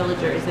missing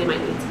villagers, they might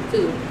need some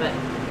food, but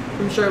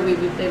I'm sure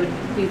they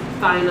would be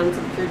fine on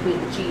some cured meat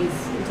and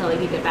cheese until they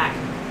could get back.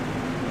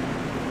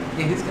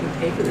 Yeah, who's going to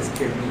pay for this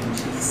cured meat and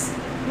cheese?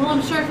 Well,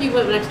 I'm sure if you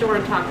went next door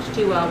and talked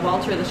to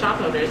Walter, the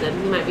shop owner,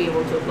 then he might be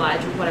able to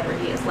oblige with whatever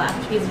he has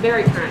left. He's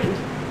very kind.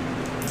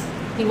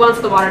 He wants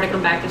the water to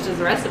come back just as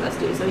the rest of us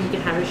do, so he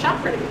can have his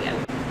shop running again.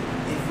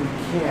 If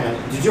we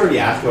can. Did you already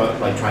ask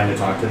about trying to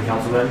talk to the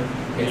councilman?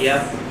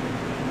 Yep.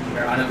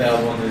 They're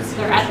unavailable to see.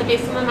 They're at the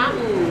base of the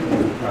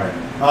mountain. Alright.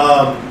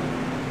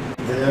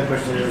 The other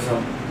question is,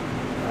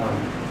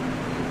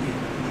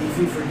 if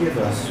you forgive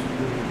us, we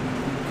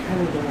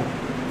kind of don't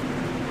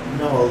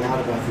know a lot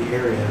about the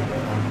area, but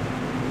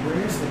where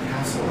is the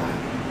castle at?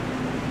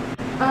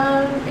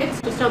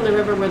 It's just on the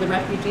river where the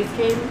refugees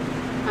came.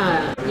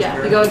 Yeah,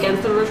 if you go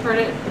against the river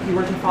credit, if you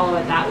were to follow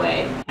it that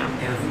way. Yeah.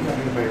 And if we got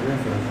hit by a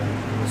river, then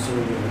I'm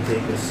assuming it would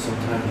take us some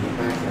time to get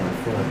back there on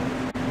foot.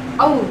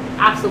 Oh,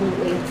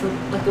 absolutely. It's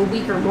like a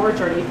week or more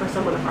journey for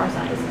someone of our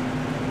size.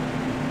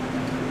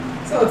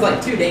 So it's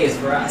like 2 days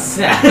for us.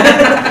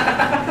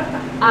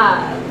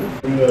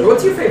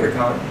 What's your favorite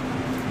color?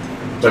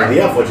 But the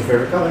elf, what's your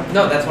favorite color?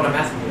 No, that's what I'm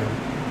asking you.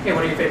 Hey,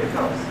 what are your favorite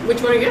colors?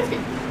 Which one are you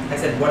asking? I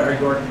said, what are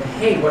your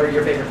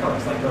favorite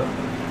colors? Like,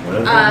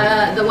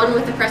 The one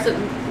with the crescent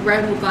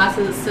red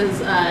glasses says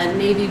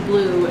navy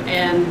blue,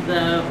 and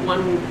the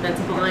one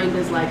that's blind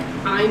is like,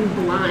 I'm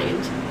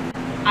blind.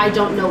 I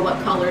don't know what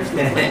colors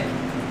look like.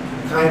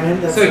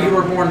 Kaiman, that's so not, you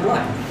were born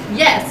blind?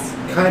 Yes.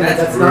 Kaiman,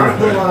 that's not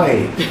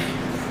polite.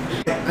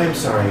 I'm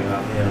sorry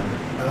about him.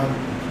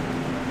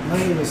 My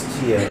name is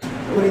Tia.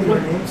 What are your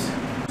names?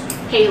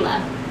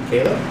 Kayla.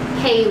 Kayla?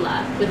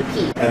 Kayla with a P.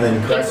 And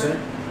then Crescent?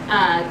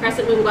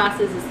 Crescent moon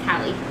glasses is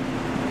Callie.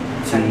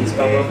 How do you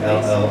spell both of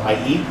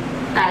these?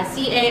 Callie?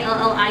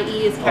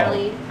 Callie is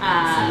Callie.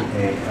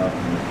 Callie.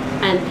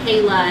 And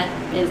Payla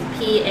is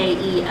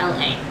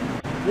Paela.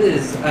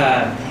 This is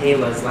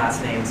Payla's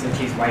last name, since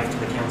she's wife to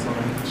the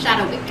councilman.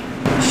 Shadowwick.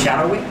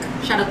 Shadowwick?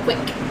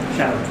 Shadowquick.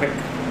 Shadowquick.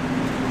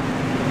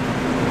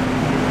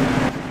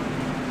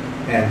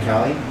 And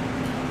Callie?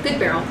 Good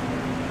barrel.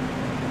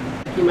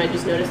 You might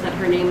just notice that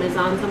her name is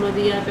on some of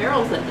the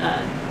barrels that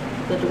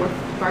the dwarf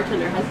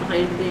bartender has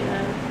behind the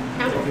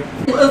counter.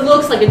 It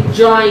looks like a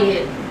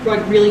giant,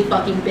 like really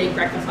fucking big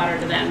breakfast platter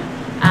to them.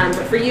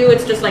 But for you,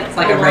 it's just like It's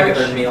like a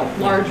regular meal.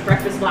 large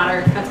breakfast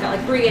platter that's got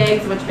like 3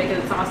 eggs, a bunch of bacon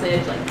and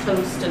sausage, like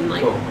toast, and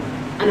like Cool.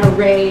 an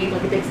array,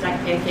 like a big stack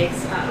of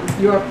pancakes.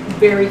 You're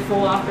very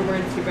full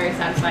afterwards. You're very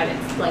satisfied.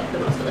 It's like the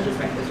most delicious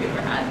breakfast you've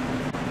ever had.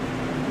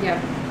 Yeah.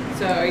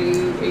 So are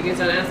you guys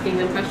done asking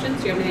them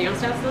questions? Do you have anything else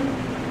to ask them?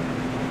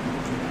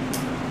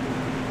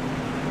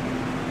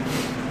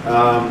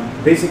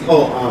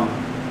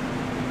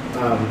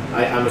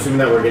 I'm assuming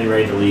that we're getting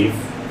ready to leave,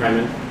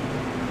 Kaiman.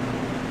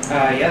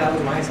 Yeah, that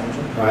was my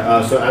assumption.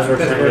 Alright, so as we're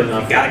turning You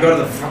enough. gotta go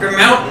to the fucking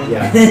mountain.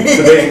 Yeah.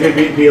 So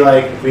basically, be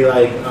like,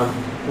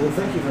 well,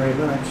 thank you very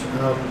much.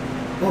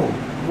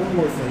 One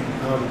more thing.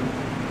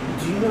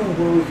 Do you know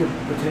where we could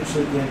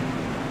potentially get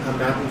a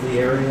map of the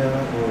area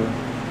or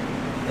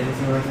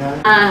anything like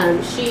that?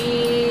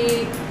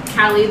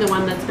 Callie, the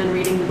one that's been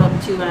reading the book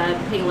to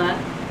Payla,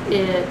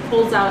 it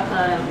pulls out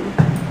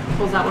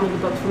one of the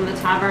books from the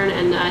tavern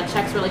and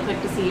checks really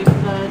quick to see if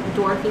the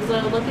dwarf is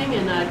looking,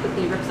 and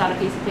quickly rips out a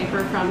piece of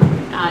paper from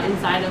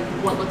inside of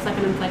what looks like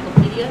an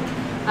encyclopedia,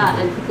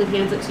 and quickly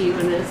hands it to you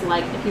and is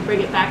like, if you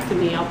bring it back to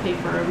me, I'll pay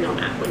for a real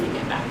map when you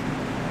get back.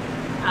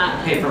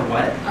 Pay for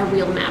what? A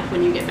real map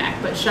when you get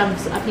back, but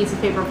shoves a piece of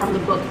paper from the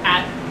book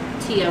at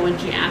Tia when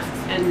she asks,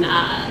 and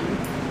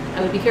I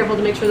would be careful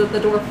to make sure that the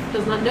dwarf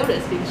does not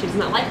notice, because she does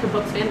not like her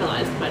books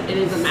vandalized, but it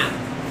is a map.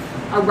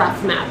 A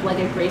rough map, like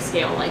a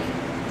grayscale, like,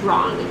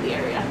 drawing of the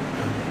area.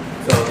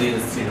 So it'll lead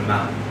us to the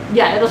mountain.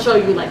 Yeah, it'll show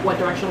you, like, what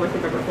direction where the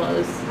river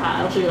flows.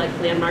 It'll show you, like,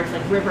 landmarks,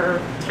 like river,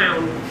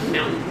 town,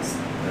 mountains.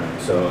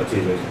 Alright, so it's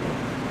either.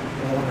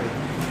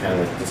 Kind of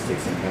like just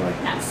takes it, kind of like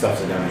Yeah.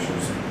 stuffs it down her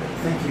shoulders.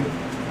 Thank you.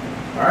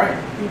 Alright.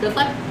 Good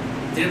luck.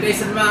 To the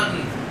base of the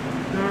mountain.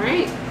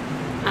 Alright.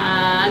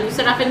 You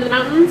set off into the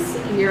mountains.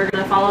 You're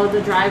going to follow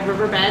the dry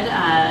riverbed,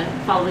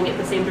 following it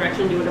the same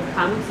direction you would have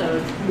come,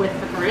 so with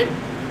the current.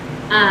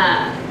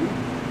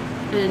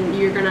 And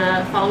you're going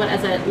to follow it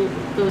as it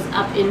goes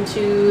up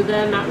into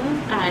the mountain.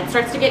 It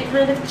starts to get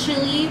kind of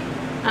chilly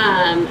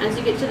as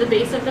you get to the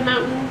base of the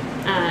mountain,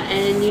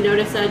 and you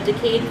notice a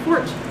decayed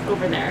fort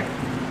over there.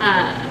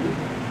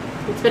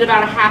 It's been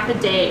about a half a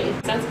day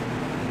since.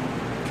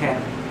 Okay.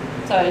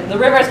 So the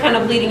river is kind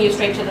of leading you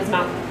straight to this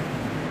mountain.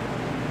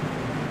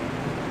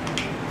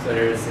 So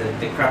there's a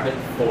decrepit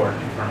fort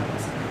in front of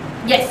us.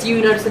 Yes,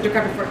 you notice a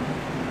decrepit fort.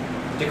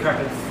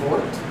 Decrepit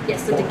fort?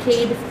 Yes, a Fort.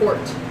 decayed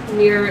fort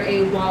near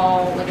a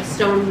wall, like a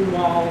stone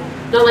wall.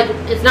 Not like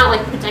it's not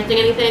like protecting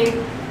anything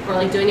or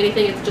like doing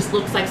anything. It just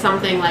looks like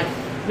something like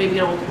maybe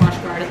an old wash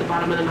guard at the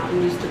bottom of the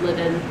mountain used to live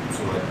in.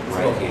 So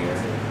right here.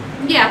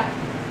 Yeah.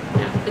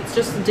 Yeah, it's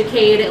just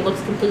decayed. It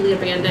looks completely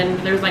abandoned.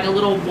 There's like a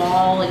little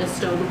wall, like a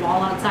stone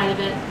wall outside of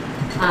it.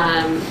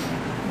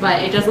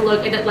 But it doesn't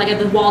look like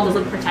the wall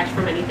doesn't protect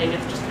from anything.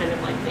 It's just kind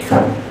of like there.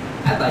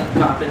 I'd like to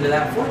pop into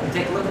that fort and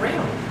take a look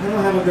around. I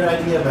don't have a good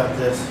idea about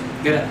this.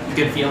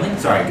 Good feeling?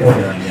 Sorry, good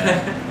feeling,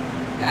 yeah.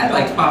 I'd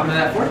like to pop into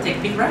that fort and take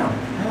a peek around.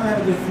 I don't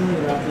have a good feeling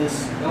about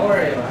this. Don't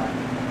worry about it.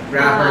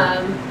 Grab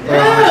her. Um, Put her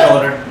on my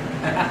shoulder.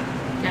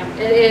 yeah,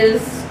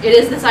 it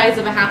is the size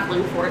of a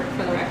halfling fort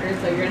for the record,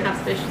 so you're gonna have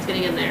suspicions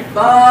getting in there.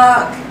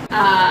 Fuck!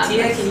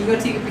 Tia, can you go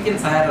take a peek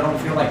inside? I don't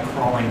feel like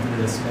crawling through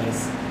this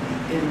space.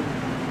 In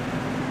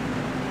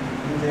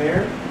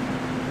there?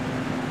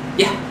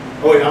 Yeah.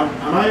 Oh wait, am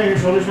I on your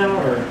shoulders now,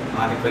 or?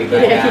 I can put you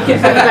back Yeah, down. you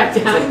can put it back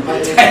down. I can put you back Yeah, you can down. put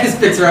it back down. Titus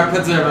picks her up,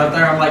 puts her up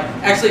there. I'm like,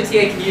 actually,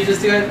 TA, can you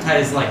just do it?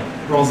 Titus like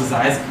rolls his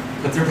eyes,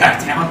 puts her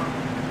back down.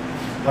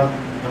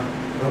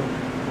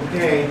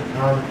 Okay.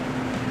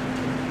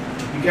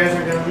 You guys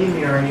aren't gonna leave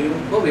me, are you?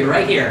 We'll be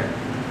right here.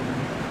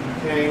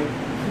 Okay.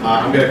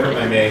 I'm gonna put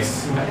my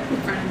mace.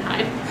 Run and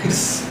hide.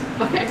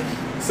 Okay.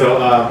 So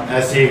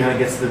as Tia kind of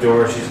gets to the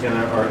door, she's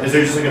gonna. Or is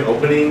there just like an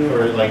opening,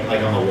 or like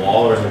on the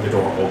wall, or is like the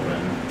door open?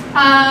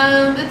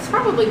 It's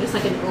probably just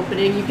like an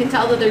opening. You can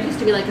tell that there used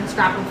to be like a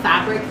scrap of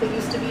fabric that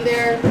used to be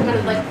there to kind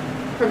of like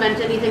prevent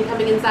anything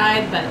coming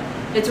inside, but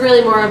it's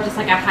really more of just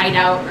like a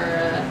hideout or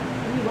a,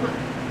 what do you want?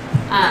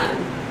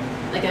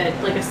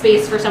 Like a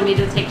space for somebody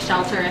to take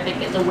shelter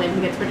if the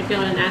wind gets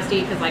particularly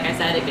nasty, because like I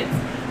said, it's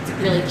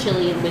really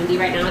chilly and windy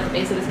right now at the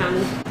base of this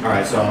mountain. All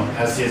right. So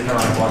as Tia's kind of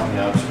like walking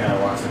up, she kind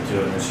of walks up to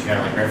it, and then she kind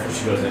of like right before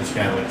she goes in, she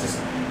kind of like just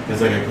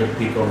does like a quick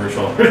peek over her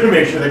shoulder to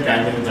make sure that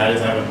Kyman and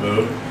Titus haven't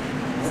moved.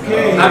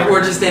 Okay.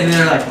 We're just standing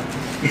there like,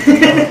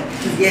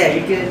 Yeah,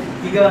 you good.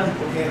 You going?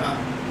 Okay. I'll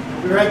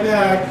be right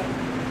back.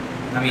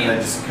 I mean, And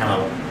then just kind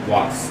of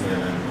walks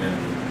in and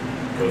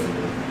goes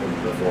into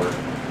the fort.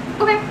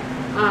 Okay.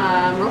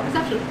 Roll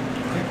perception.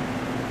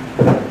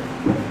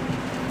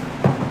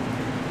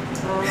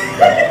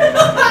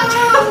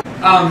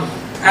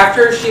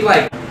 after she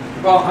like,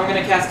 well, I'm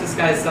gonna cast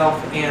Disguise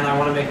Self, and I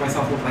want to make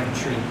myself look like a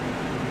tree.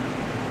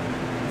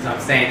 so I'm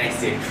staying next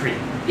to a tree.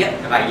 Yep.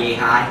 About yay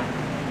high.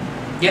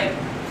 Yep.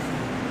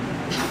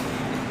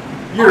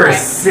 You're Alright. a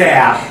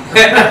sap. I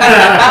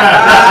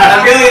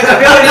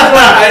feel like that's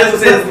what Titus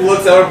was saying.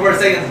 Looks over for a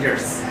second. You're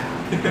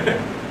sad.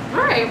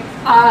 All right.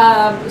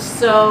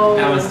 So. I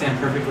want to stand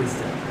perfectly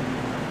still.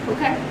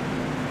 Okay.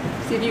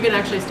 See if you can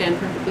actually stand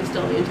perfectly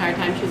still the entire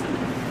time she's in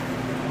there.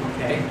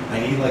 Okay. I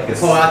need like a.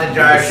 Pull out the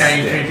jar of like a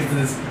shiny stick. trinkets and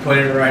just put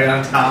it right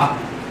on top.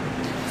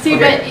 See,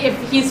 Okay. but if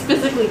he's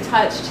physically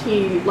touched,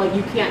 you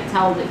can't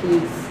tell that you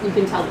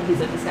can tell that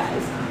he's a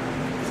disguise.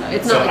 So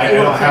it's So not like I you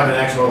don't won't have an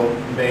tell. actual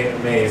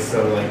maze, so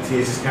like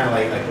Tia's just kind of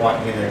like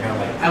walking in there, kind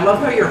of like. I love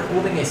how you're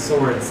holding a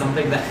sword,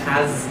 something that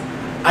has.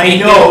 I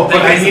know, but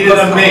That I you're needed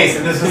supposed a to mace,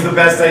 and this was the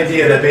best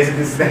idea. That basically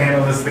this is the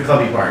handle, this is the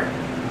clubby part. I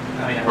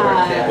mean, it Uh,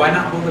 worked. Yeah. Why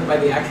not hold it by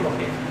the actual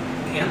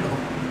handle?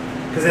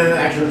 Because then it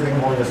actually looks like I'm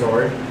holding a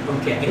sword.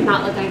 Okay.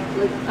 Not like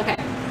okay.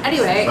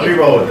 Anyway, Let me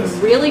roll with this.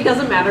 it really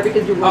doesn't matter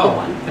because you rolled a Oh,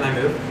 one. can I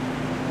move?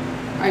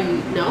 Are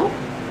you no?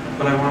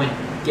 But I want to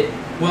get.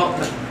 Well,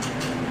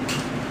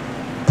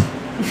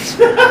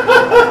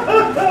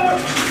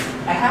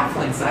 a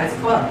halfling size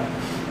club.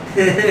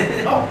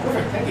 Oh,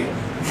 perfect, thank you.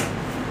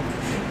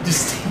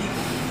 Just.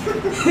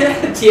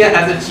 Tia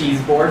has a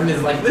cheese board and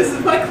is like, "This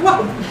is my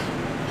club."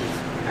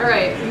 All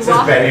right. It You says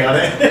walk. Betty on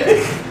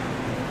it.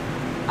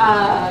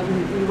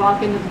 You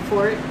walk into the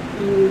fort.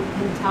 You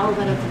can tell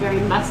that it's very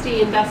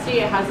musty and dusty.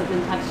 It hasn't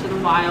been touched in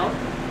a while.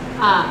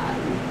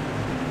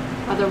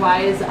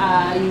 Otherwise,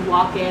 you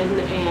walk in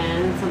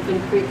and something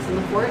creaks in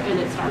the fort and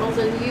it startles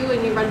you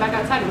and you run back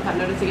outside without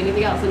noticing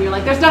anything else. And you're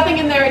like, "There's nothing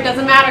in there. It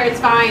doesn't matter. It's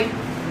fine."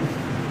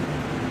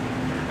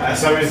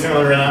 So I'm just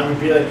gonna run out and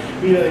be like,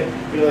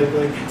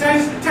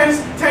 Titus,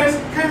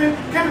 come in, and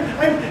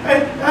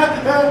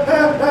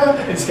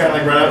just kind of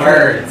like run out.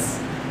 Words.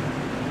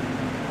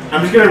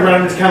 I'm just gonna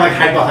run and just kind of like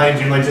hide behind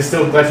you, like just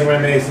still clutching my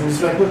mace, and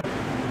just like, look,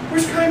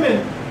 where's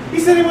Kyman? He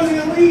said he wasn't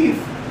gonna leave.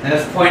 And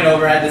just point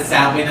over at the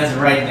sapling that's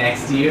right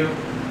next to you.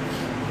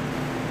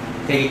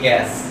 Take a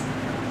guess.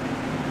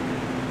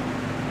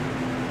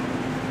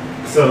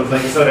 So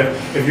like, so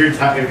if you're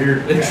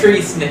The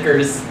tree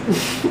snickers.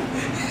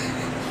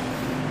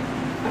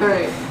 All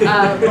right.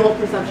 Roll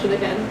perception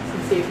again to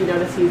see if you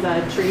notice he's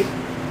a tree.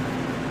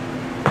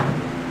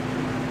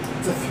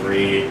 it's a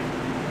 3.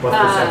 What's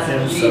Uh,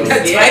 perception? So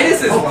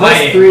Titus is Oh, plus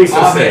lying, 3, so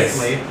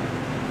obviously.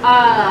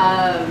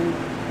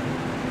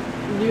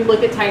 You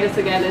look at Titus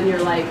again and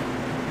you're like,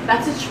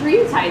 "That's a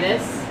tree,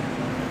 Titus."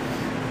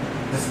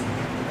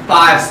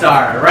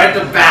 5-star, right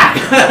to back.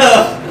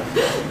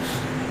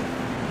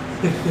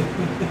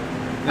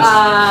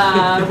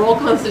 Roll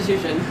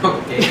Constitution.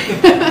 Okay.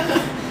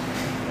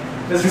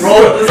 Just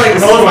roll. It's like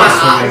This is roll my going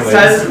eyes. swimmingly.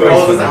 Titus This is going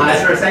rolls his swimmingly.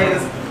 eyes for a second.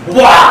 Just,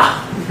 wow.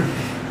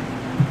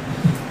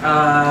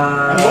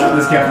 holding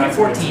this guy.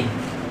 14.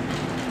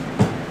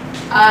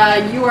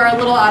 You are a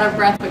little out of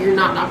breath, but you're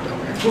not knocked over.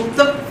 What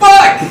the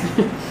fuck?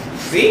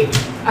 See?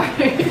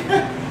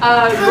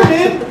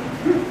 Alright.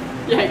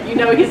 Yeah, you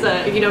know he's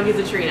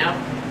a tree now.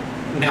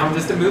 Now I'm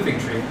just a moving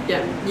tree.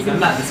 Yeah, you I'm can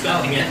not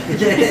dispelling it.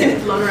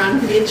 float around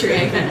and be a tree,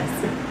 I guess.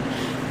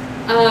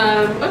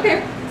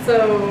 Okay,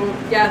 so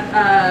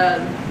yeah,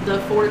 the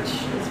fort,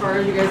 as far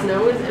as you guys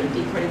know, is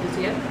empty according to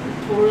Tia.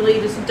 Totally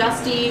just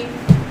dusty,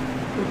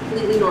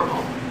 completely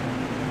normal.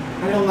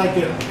 I don't like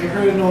it. I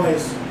heard a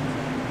noise.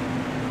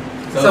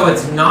 So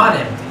it's not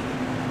empty.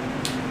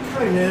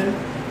 Kyman.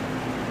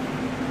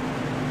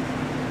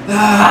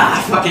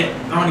 Ah, fuck it.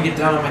 I want to get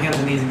down on my hands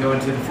and knees and go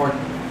into the fort.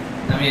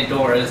 I mean, a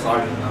door is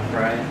large enough,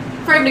 right?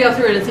 for him to go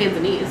through it his hands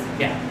and knees.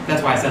 Yeah,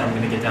 that's why I said I'm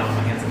gonna get down on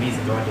my hands and knees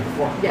and go into the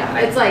fort. Yeah,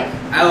 it's like,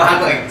 I will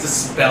have like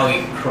just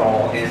belly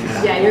crawl in.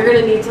 yeah, you're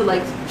gonna need to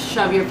like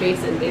shove your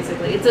face in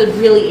basically. It's a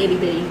really itty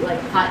bitty like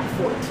hut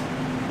fort.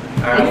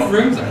 All How many right.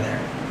 rooms are there?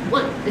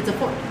 One, it's a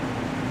fort.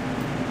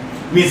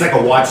 I mean, it's like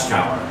a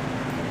watchtower.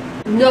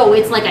 No,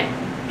 it's like a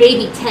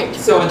baby tent.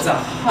 So it's a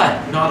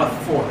hut, not a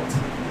fort.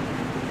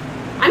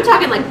 I'm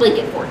talking like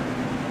blanket fort.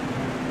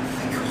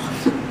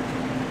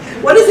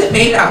 What is it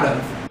made out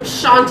of?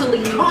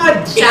 Chantilly, God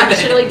damn it.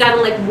 chantilly done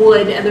in like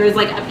wood, and there's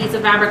like a piece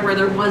of fabric where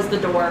there was the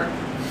door,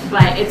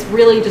 but it's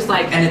really just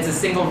like, And it's a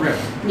single room.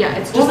 yeah,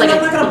 it's Well, just like then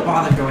I'm not a, gonna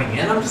bother going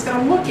in. I'm just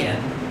gonna look in.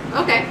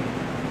 okay.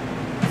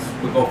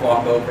 We both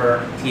walk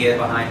over. Tia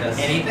behind us.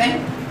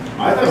 Anything?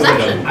 I thought, it was like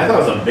Perception. I thought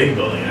it was a big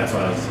building. That's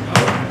why I was.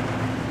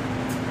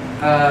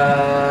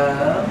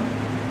 Oh,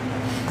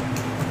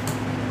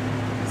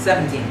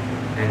 17.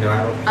 And do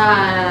I roll?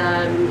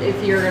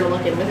 If you're gonna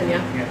look in with him, yeah,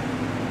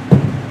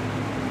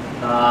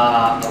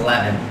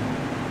 11.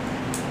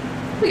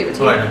 we'll give it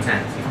to Oh, you. no,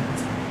 10.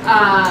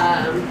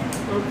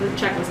 Well, the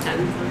check was 10,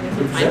 so I guess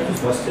it's fine.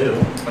 Perception's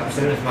 +2. But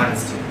percentage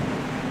minus 2.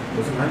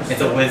 Was it minus?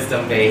 It's a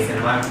wisdom base,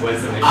 and my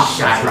wisdom is Ah,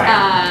 shot. that's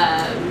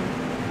right.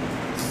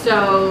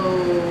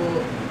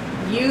 So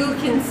you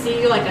can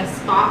see like a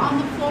spot on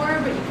the floor,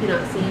 but you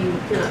cannot see, you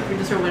cannot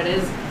discern what it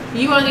is.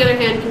 You, on the other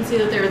hand, can see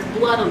that there is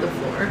blood on the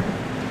floor,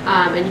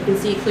 and you can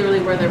see clearly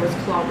where there was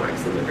claw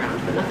marks in the ground,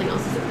 but nothing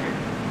else is in there.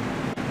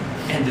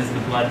 And does the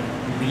blood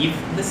leave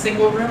the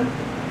single room?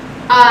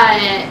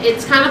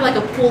 It's kind of like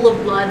a pool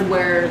of blood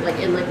where, like,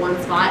 in like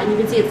one spot, and you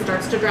can see it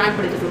starts to drag,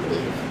 but it doesn't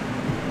leave.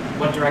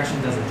 What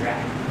direction does it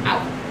drag?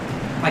 Out.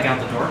 Like out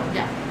the door?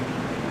 Yeah.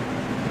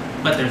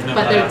 But there's no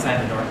But blood there- outside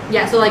the door.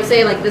 Yeah, so like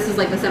say like this is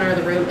like the center of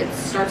the room, it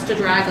starts to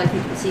drag, like you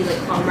can see like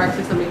claw marks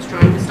if somebody's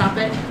trying to stop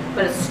it,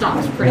 but it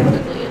stops pretty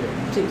quickly and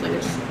it seems like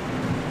it's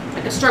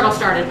like a struggle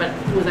started but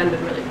was ended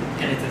really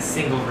quick. And it's a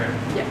single room.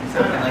 Yeah.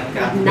 Something like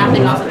that.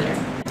 Nothing else in there.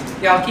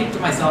 Yeah, I'll keep it to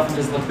myself and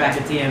just look back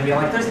at Tia and be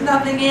like, there's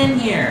nothing in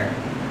here.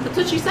 That's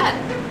what she said.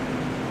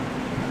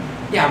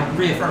 Yeah, I'm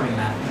reaffirming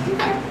that.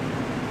 Okay.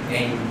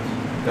 And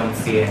you don't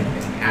see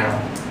anything at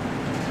all.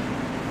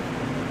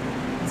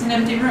 It's an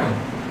empty room.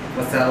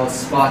 What's that little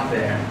spot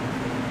there?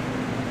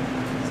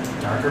 It's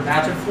a darker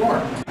patch of floor.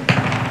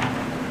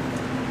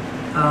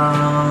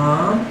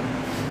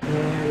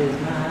 Where is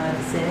my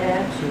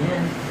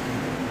deception?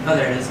 Oh,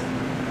 there it is.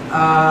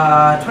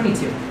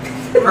 22.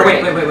 Or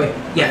wait.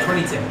 Yeah,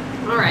 22.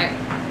 Alright.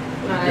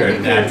 You're you a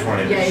nat can-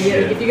 20 Yeah, this you,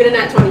 shit. if you get a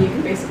nat 20 you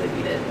can basically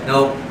beat it.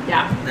 Nope,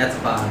 Yeah. that's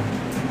fine.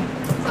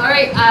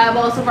 Alright,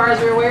 well so far as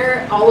you're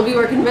aware, all of you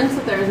are convinced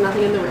that there is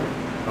nothing in the room.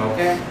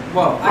 Okay.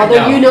 Well, I Although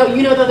know.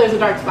 you know that there's a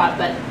dark spot,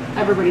 but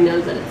everybody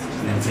knows that it's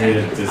And just Tia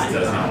it's just fine.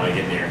 does not want to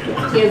get near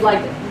it. He is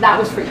like, that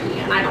was freaking me,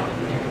 and I don't want to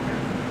be there anymore.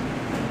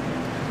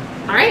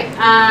 Alright,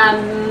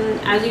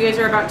 as you guys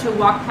are about to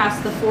walk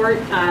past the fort,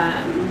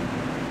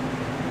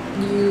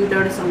 you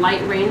notice a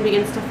light rain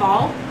begins to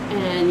fall,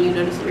 and you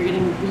notice that you're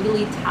getting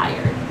really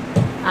tired.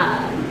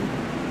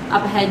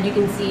 Up ahead you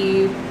can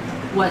see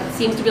what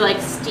seems to be like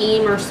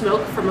steam or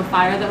smoke from a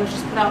fire that was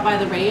just put out by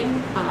the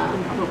rain.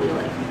 Probably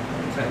like,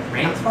 So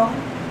rain's falling?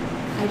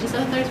 I just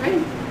said that there's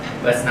rain.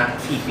 But it's not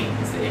keeping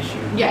is the issue.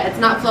 Yeah, it's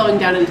not flowing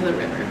down into the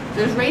river.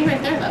 There's rain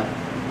right there, though.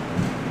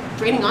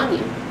 It's raining on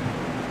you.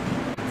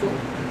 Cool.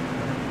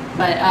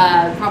 But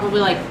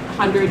probably like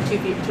 100,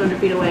 200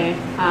 feet away, you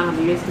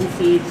guys can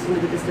see just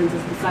into the distance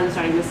as the sun is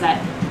starting to set.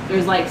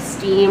 There's like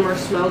steam or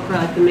smoke or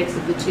like the mix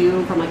of the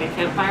two from like a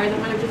campfire that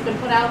might have just been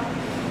put out.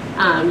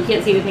 You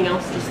can't see anything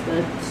else, just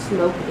the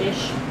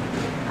smoke-ish.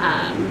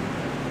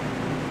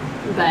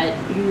 But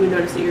you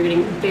notice that you're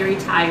getting very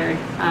tired,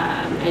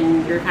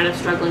 and you're kind of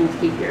struggling to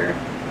keep your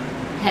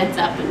heads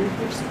up, and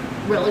you're just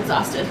real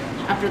exhausted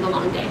after the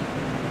long day.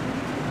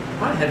 I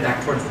want to head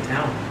back towards the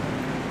town.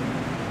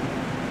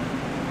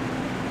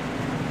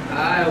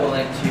 I would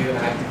like to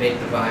activate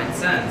Divine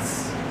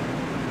Sense.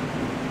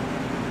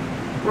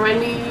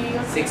 Remind me.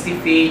 60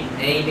 feet,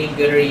 anything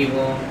good or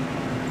evil.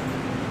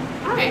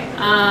 Alright.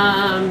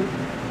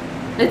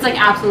 It's like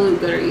absolute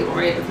good or evil,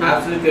 right? It's not-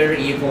 Absolute good or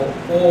evil,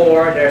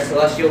 or there's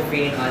celestial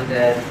fiend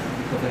undead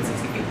within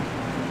 60 feet.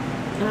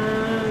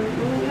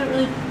 Well, you don't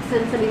really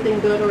sense anything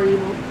good or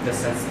evil. The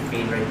sense of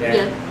fiend right there.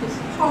 Yeah. Just,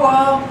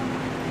 Hello.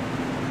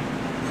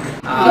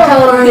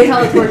 you can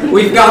tell it's working.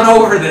 We've gone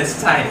over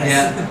this, Titus.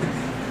 Yeah.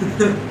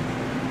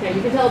 Yeah,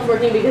 you can tell it's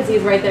working because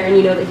he's right there, and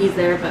you know that he's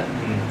there, but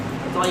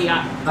Hmm. that's all you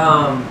got.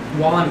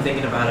 While I'm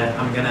thinking about it,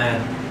 I'm gonna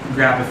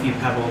grab a few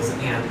pebbles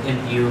and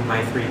imbue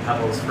my 3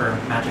 pebbles for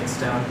magic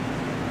stone,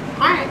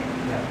 Alright.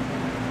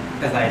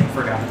 as I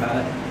forgot about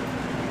it.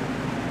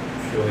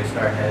 Should we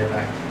start headed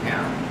back to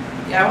town?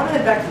 Yeah, I want to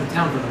head back to the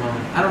town for the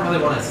moment. I don't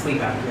really want to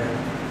sleep out here.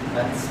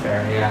 That's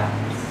fair, yeah.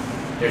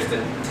 There's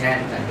the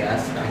tent, I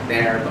guess, back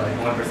there, but like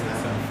one person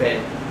that's gonna fit.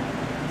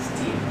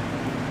 Steve.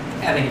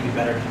 I think it'd be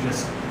better to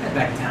just head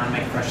back to town,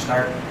 make a fresh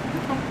start.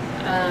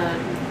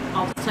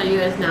 I'll tell you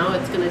guys now,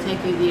 it's going to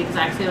take you the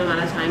exact same amount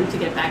of time to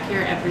get back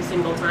here every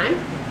single time.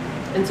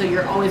 And so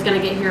you're always going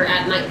to get here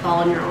at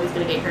nightfall, and you're always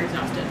going to get here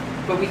exhausted.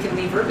 But we can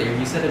leave earlier.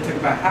 You said it took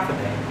about half a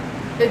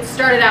day. It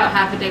started out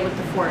half a day with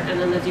the fort, and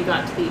then as you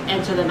got to the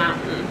edge of the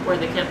mountain where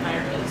the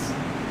campfire is.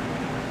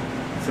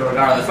 So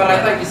regardless. But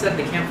I thought you said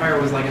the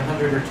campfire was like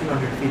 100 or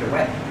 200 feet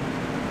away.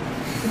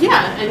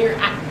 Yeah, and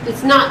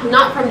it's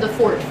not from the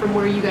fort, from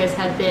where you guys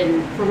had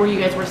been, from where you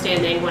guys were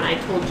standing when I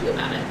told you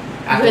about it.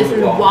 After You guys we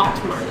had walked. walked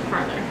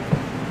farther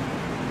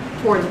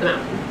towards the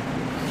mountain.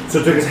 So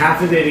it took us half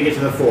a day to get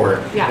to the fort,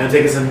 Yeah. and it'll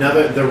take us the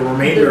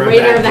remainder, The of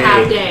remainder that of the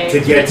half day to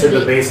get to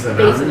the base of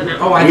the mountain.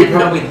 Oh, I We didn't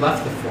know prob- we'd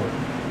left the fort.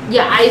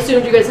 Yeah, I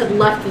assumed you guys had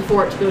left the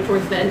fort to go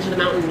towards the edge of the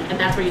mountain, and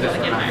that's where you saw the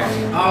campfire.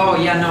 Oh,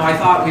 yeah, no, I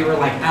thought we were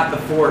like at the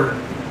fort.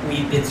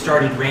 It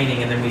started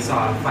raining and then we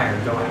saw a fire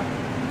go out.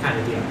 Kind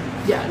of deal.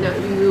 Yeah, no,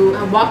 you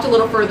walked a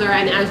little further,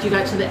 and as you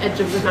got to the edge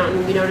of the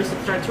mountain, you noticed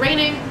it starts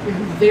raining. You're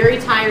very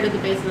tired at the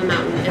base of the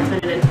mountain. It's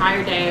been an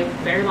entire day,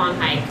 very long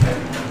hike.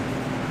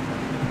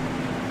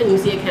 And you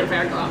see a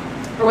campfire go out.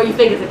 Or what you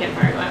think is a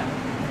campfire go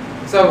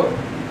out. So,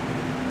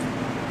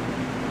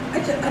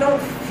 I don't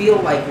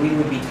feel like we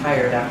would be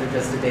tired after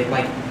just a day.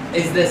 Like,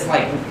 is this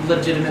like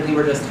legitimately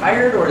we're just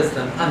tired, or is it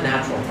an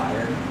unnatural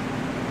tired?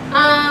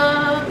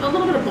 A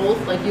little bit of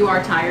both. Like, you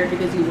are tired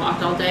because you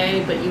walked all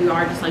day, but you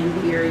are just, like,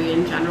 weary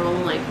in general.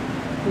 Like,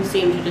 you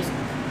seem to just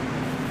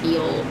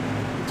feel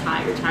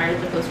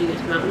tired the closer you get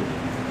to the mountain.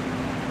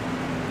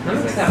 None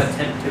of us have a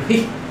tent, do we?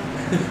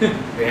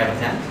 We have a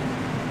tent?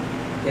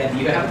 Yeah, do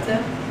you have a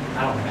tent?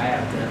 I don't think I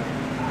have a tent.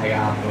 I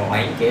got a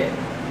blanket.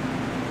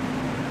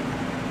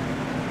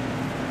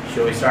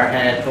 Should we start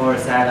headed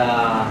towards that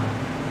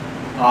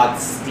odd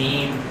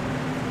steam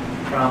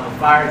from a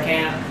fire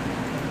camp?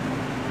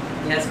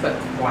 Yes, but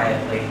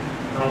quietly.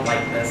 I don't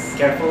like this.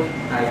 Carefully?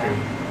 I agree.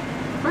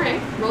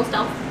 Alright, roll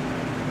stealth.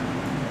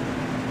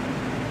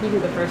 You can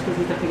go first because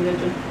he's not paying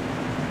attention.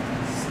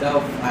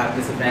 Stealth, I have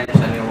disadvantage,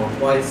 I need to roll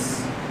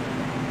twice.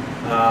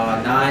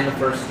 9 the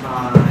first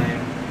time.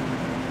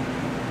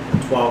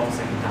 12 the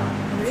second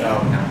time.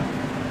 So, no.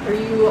 Are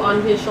you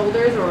on his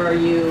shoulders, or are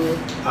you...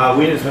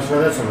 We didn't specify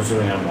that, so I'm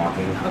assuming I'm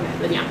walking. Okay,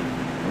 then yeah.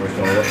 We're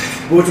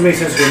still, which would make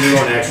sense when you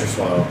go on extra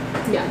slow.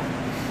 Yeah.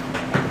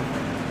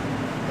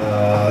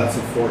 That's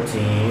a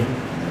 14.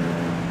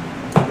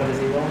 What is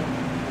he rolling?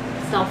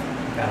 Stealth.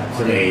 Got It's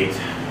an 8.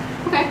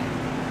 Okay.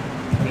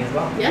 Me as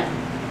well.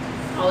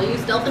 Yeah. All of you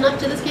stealthing up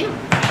to this camp.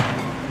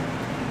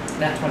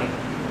 Nat 20.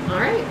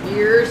 Alright,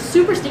 you're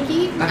super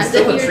stinky. I'm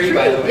still a you're tree,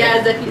 by the way. Yeah,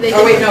 as if they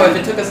Oh wait, no, if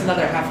it took us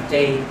another half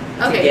day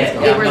to Okay, get,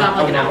 so yeah, we're not I'm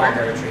looking no at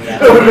longer a tree.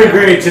 That would have been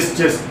great. Just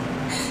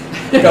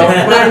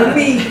Don't mind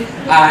me,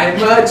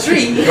 I'm a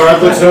tree.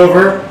 guard looks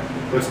over,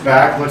 looks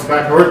back.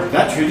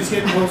 That tree just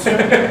getting closer.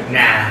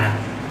 Nah.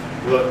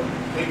 Look,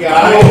 hey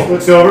guy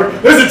looks over.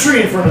 There's a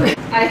tree in front of me.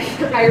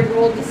 I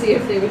rolled to see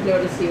if they would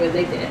notice you, and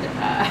they did.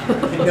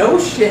 No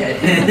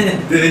shit.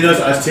 Did they notice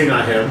us two,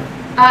 not him?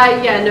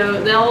 Yeah,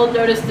 no, they'll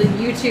notice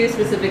you two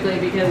specifically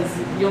because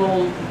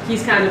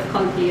he's kind of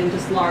clunky and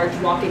just large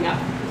walking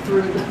up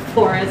through the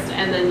forest,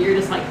 and then you're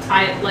just like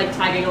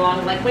tagging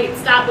along, like, wait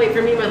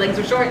for me, my legs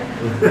are short.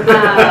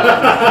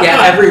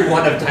 Yeah, every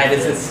one of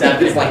Titus's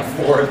steps is like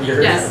 4 of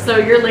yours. Yes, so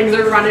your legs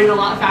are running a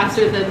lot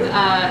faster than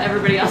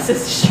everybody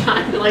else's,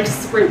 trying to like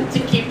sprint to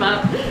keep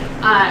up,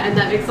 and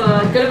that makes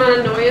a good amount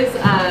of noise.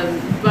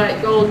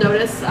 But you'll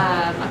notice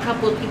a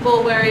couple of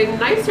people wearing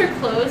nicer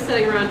clothes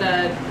sitting around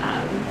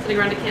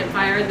a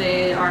campfire.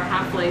 They are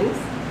halflings.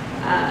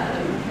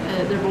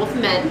 They're both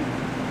men,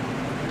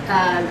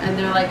 and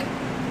they're like,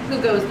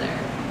 "Who goes there?"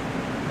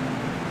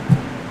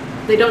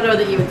 They don't know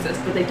that you exist,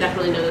 but they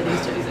definitely know that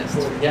these two exist.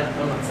 Cool. Yeah,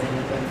 I'm not saying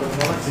anything for the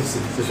moment.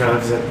 Just trying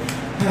to say.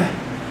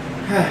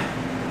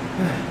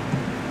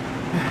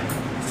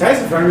 Is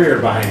Tyson in front of me or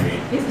behind me?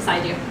 He's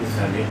beside you. He's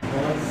behind me.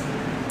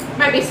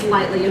 Might be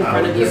slightly in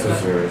front of you. This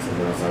was But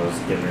something else I was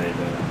getting ready to.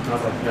 I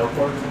was like, no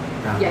pork?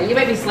 No. yeah, you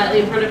might be slightly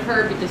in front of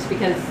her, but just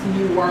because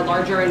you are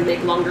larger and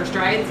make longer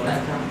strides. What's But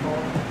the town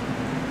called?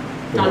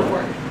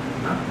 Donford.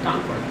 Huh?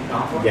 Donford.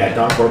 Donford? Yeah,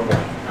 Donkport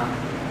Point.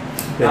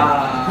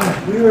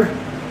 We were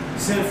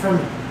sent from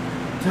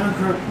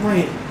Donkport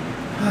Point.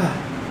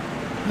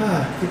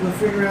 To go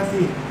figure out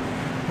the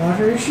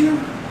water issue.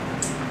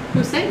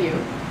 Who sent you?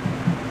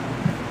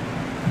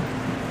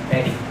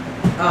 Betty.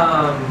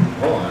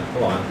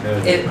 Hold on. No,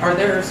 Are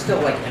there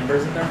still like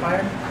embers in their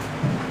fire?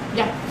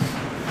 Yeah.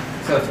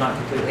 So it's not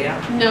completely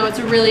out? No, it's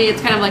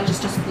kind of like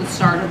just the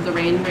start of the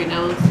rain right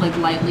now. It's like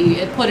lightly,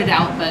 it put it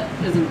out, but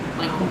isn't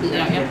like completely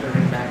out yet.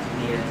 Bring back to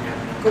me and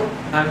cool.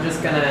 I'm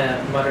just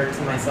gonna mutter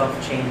to myself,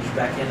 change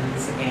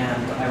beckons,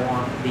 and I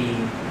want the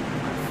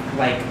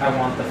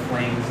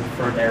flames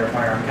for their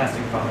fire. I'm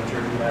casting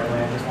thaumaturgy, by the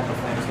way. I just want the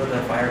flames for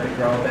the fire to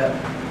grow a bit.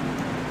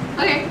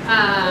 Okay.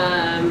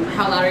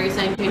 How loud are you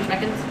saying change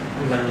beckons?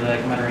 I'm literally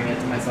like muttering it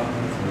to myself.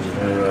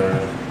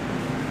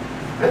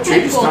 that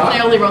tree just Well, stopped.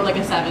 they only rolled like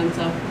a 7,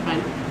 so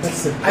fine.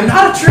 I'm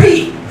not a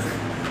tree!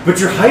 But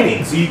you're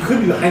hiding, so you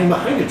could be hiding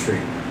behind a tree.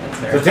 That's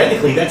So fair.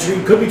 technically, that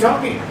tree could be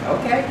talking.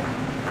 Okay.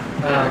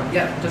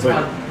 Yeah, just But-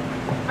 want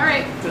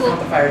Alright, just cool. want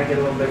the fire to get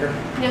a little bigger.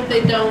 Yeah,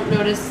 they don't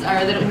notice,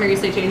 or they don't hear you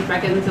say change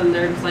beckons, and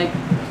they're just like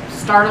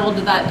startled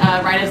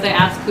that right as they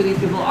ask who these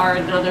people are,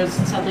 and now there's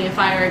suddenly a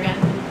fire again.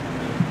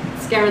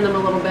 Scaring them a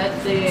little bit.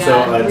 They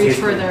reach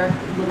for their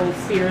little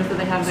spears that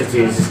they have So next to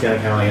them. he's just gonna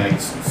kind of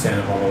like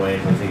stand up all the way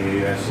and like, take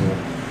you guys.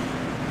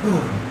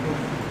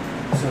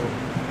 So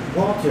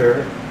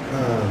Walter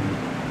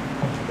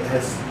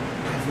has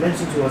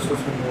mentioned to us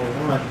what's been going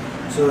on.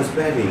 So has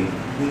Betty.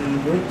 We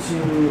went to.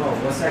 Oh,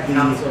 what's that the-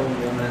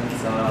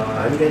 councilwoman's?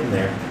 I'm getting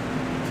there.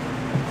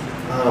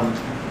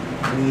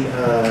 We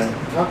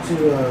talked to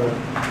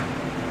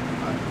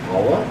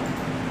Paula?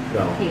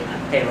 No.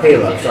 Kayla.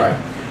 Kayla, sorry.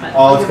 But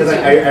Oh, it's because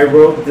I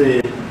wrote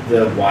the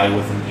Y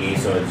with an E,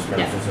 so I just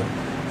remember.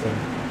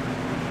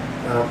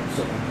 Yeah.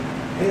 So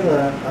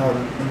Kayla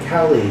and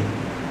Callie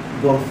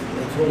both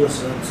told us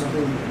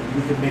something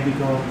we could maybe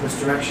go this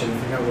direction and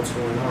figure out what's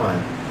going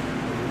on.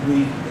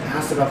 We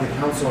asked about the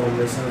council and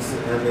they said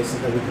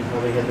that we could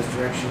probably head this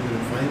direction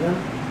and find them.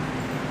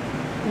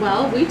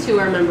 Well, we two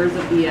are members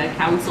of the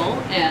council,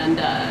 and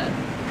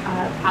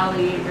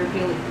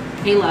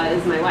Kayla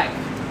is my wife.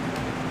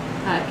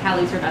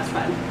 Callie's her best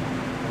friend.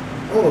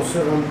 Oh,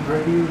 so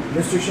are you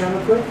Mr.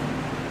 Shadowcliff?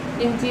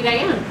 Indeed, I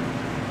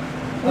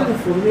am.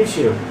 Wonderful to meet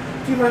you.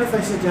 Do you mind if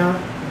I sit down?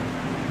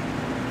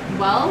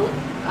 Well,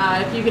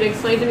 if you could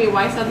explain to me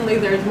why suddenly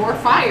there's more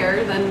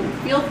fire, then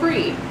feel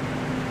free.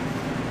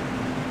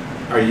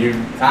 Are you?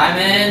 Time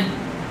in.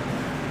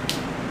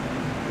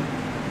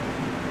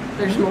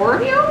 There's more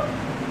of you?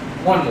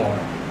 One more.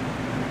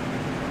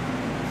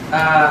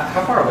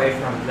 How far away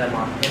from them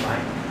am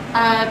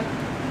I?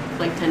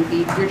 Like 10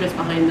 feet. You're just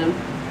behind them.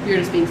 You're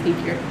just being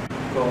sneakier.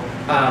 Cool.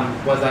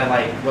 Was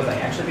I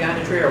actually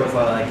behind a tree, or was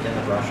I like in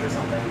the brush or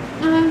something?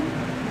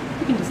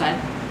 You can decide.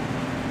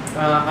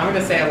 I'm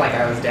gonna say like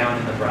I was down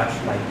in the brush,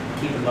 like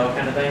keeping low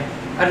kind of thing.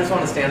 I just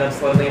want to stand up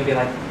slowly and be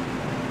like,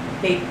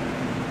 hey.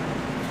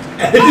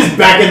 Just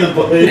back in the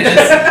bush.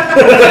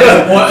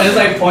 It's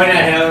like pointing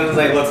at him and it's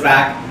like looks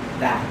back.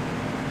 That.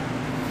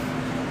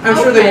 I'm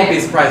sure they won't Okay.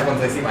 be surprised once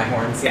they see my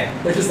horns. Yeah.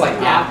 They're just like,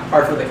 Yeah.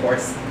 par for the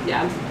course.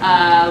 Yeah.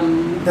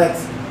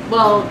 That's.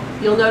 Well,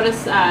 you'll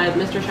notice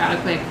Mr.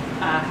 Shadowquick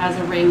has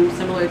a ring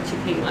similar to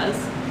Kayla's,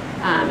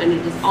 and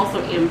it is also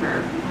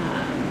amber.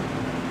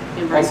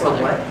 Amber Also in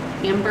color. what?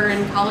 Amber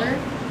in color.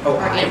 Oh,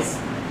 Or eyes.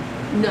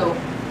 No,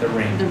 The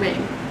ring. the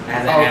ring.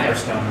 Has an Oh, okay.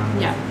 amberstone on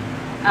it. Yeah.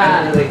 I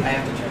have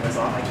to turn this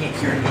off. I can't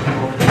hear anything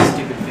over these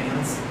stupid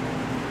fans.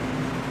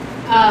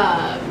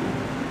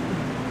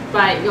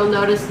 But you'll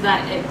notice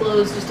that it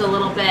glows just a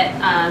little bit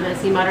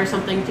as he mutters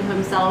something to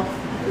himself.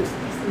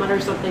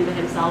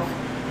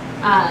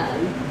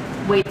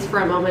 Waits for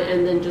a moment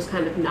and then just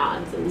kind of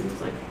nods and he's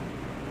like,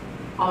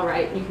 "All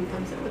right, you can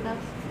come sit with us."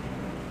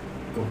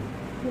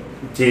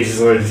 She's just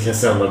literally just gonna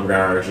sit on the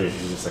ground, or she's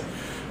just like,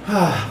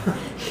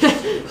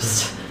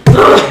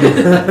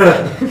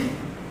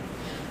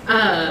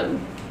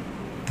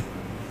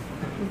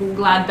 I'm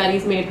glad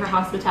Betty's made her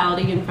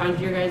hospitality and found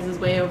your guys'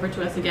 way over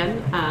to us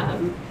again.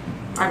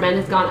 Our men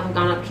have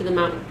gone up to the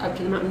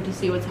mountain to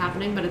see what's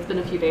happening, but it's been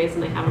a few days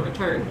and they haven't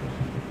returned.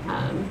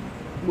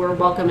 We're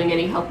welcoming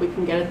any help we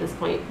can get at this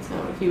point. So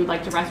if you would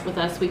like to rest with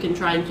us, we can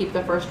try and keep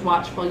the first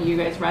watch while you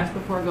guys rest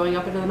before going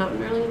up into the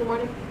mountain early in the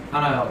morning.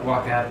 I'm gonna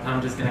walk out.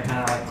 I'm just gonna kind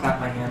of like clap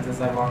my hands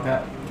as I walk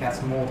up,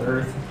 cast mold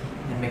earth,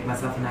 and make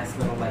myself a nice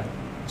little like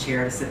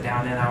chair to sit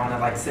down in. I want to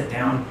like sit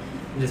down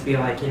and just be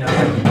like, you know,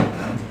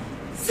 like,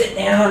 sit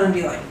down and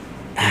be like,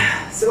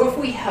 so if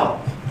we help,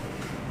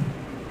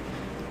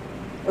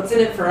 what's in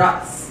it for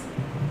us?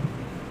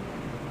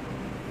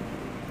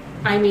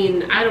 I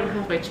mean, I don't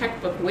have my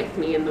checkbook with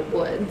me in the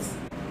woods,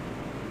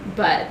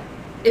 but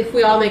if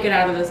we all make it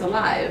out of this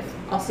alive,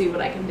 I'll see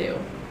what I can do.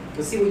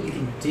 Let's see what you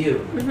can do.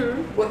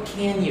 Mm-hmm. What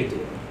can you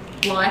do?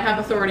 Well, I have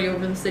authority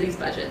over the city's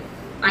budget.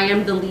 I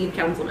am the lead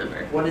council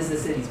member. What is the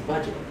city's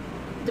budget?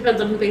 Depends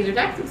on who pays their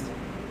taxes.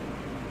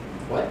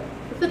 What?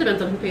 It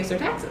depends on who pays their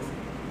taxes.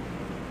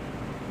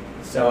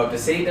 So if the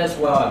city does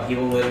well and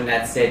people live in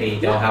that city,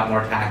 they'll have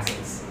more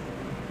taxes.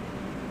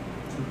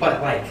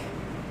 But like,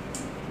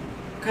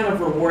 what kind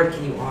of reward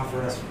can you offer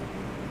us?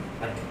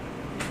 Like,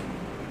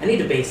 I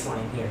need a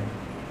baseline here.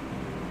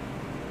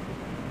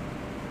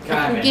 I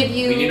can God, give man,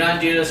 you- We do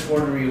not do this for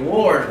the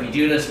reward. We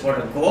do this for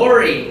the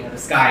glory of the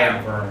Sky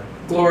Emperor.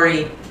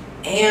 Glory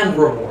and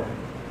reward.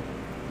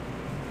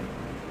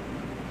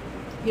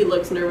 He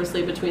looks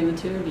nervously between the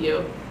two of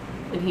you,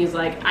 and he's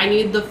like, I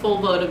need the full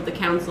vote of the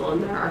council,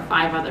 and there are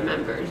 5 other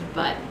members,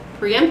 but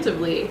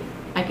preemptively,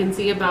 I can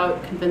see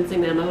about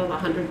convincing them of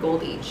 100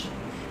 gold each.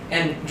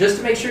 And just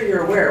to make sure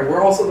you're aware,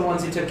 we're also the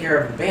ones who took care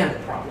of the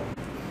bandit problem.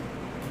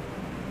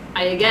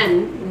 I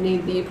again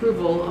need the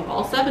approval of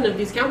all 7 of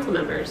these council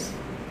members.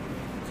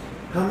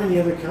 how many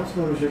other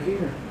council members are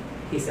here?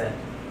 He said.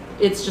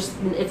 It's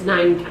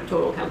 9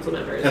 total council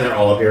members. And they're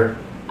all up here.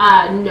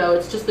 No,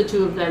 it's just the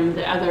 2 of them.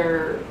 The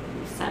other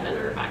 7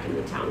 are back in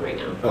the town right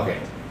now. Okay.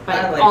 But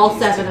I like all these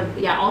 7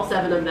 two. all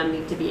 7 of them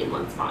need to be in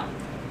one spot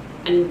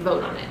and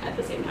vote on it at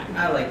the same time.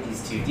 I like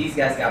these two. These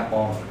guys got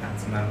balls for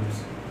council members.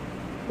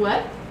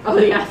 What? Oh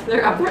yeah,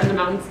 they're up there in the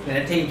mountains. And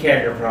they're taking care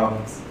of their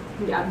problems.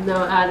 Yeah,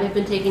 no, they've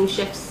been taking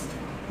shifts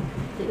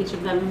each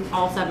of them,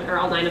 all 7 or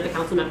all 9 of the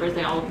council members,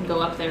 they all go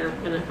up there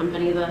and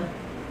accompany the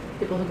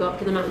people who go up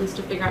to the mountains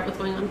to figure out what's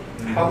going on.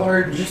 How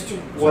large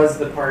was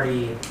the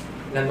party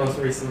that most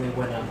recently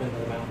went up into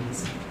the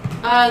mountains?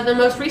 The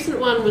most recent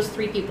one was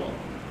 3 people.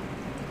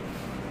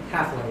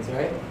 Halflings,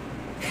 right?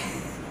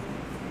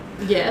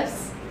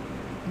 Yes,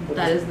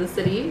 that is the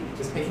city.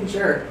 Just making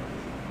sure.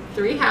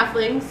 3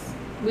 halflings.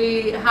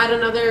 We had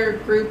another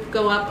group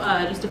go up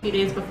just a few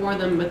days before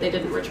them, but they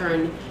didn't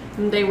return.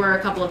 And they were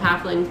a couple of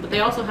halflings, but they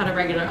also had a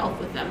regular elf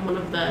with them. One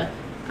of the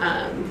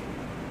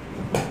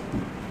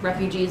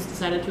refugees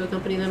decided to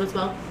accompany them as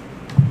well.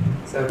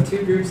 So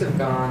 2 groups have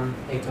gone,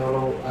 a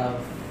total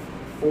of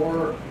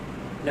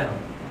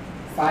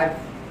 5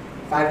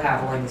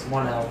 halflings,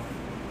 1 elf,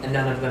 and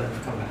none of them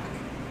have come back.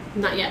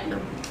 Not yet, no.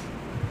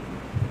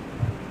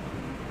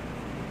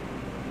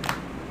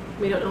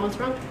 We don't know what's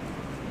wrong.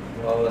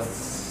 Well, let's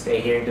stay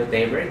here until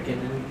daybreak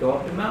and then go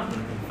up the mountain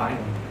and find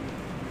them.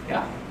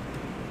 Yeah.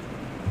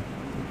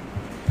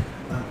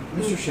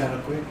 Mr.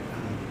 Shadowquick,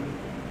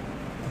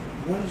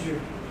 what is your...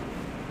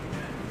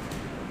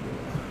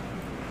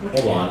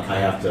 Hold on, I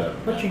have to...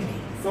 What's your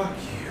name? Fuck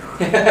you.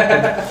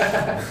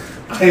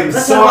 I am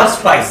That's sorry. not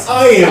spice.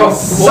 I am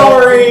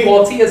sorry.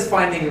 While Tia's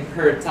finding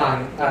her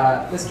tongue,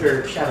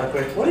 Mr.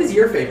 Shadowquick, what is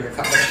your favorite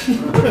color?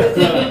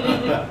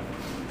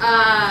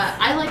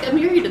 I like a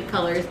myriad of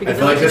colors because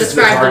feel I like like to this is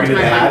a describe them to targeted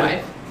my ad. blind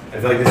wife. I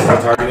feel like this is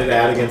a targeted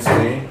ad against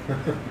me.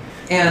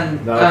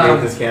 And Not okay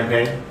with this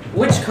campaign.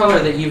 which color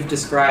that you've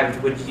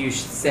described would you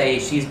say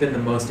she's been the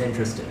most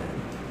interested in?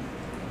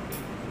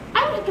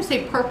 I would like to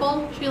say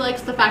purple. She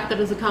likes the fact that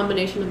it's a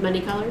combination of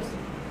many colors.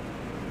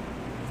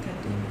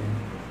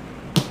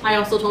 I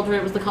also told her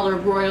it was the color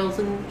of royals,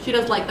 and she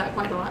does like that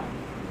quite a lot.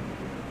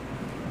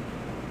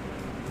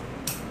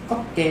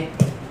 Okay.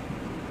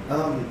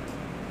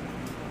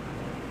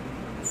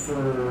 For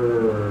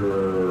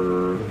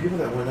the people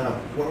that went up,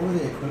 what were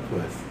they equipped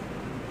with?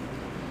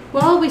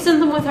 Well, we sent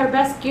them with our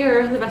best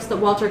gear, the best that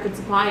Walter could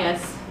supply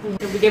us.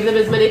 We gave them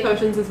as many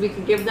potions as we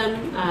could give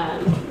them.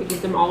 We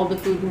gave them all the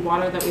food and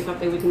water that we thought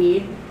they would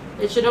need.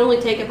 It should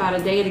only take about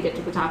a day to get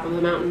to the top of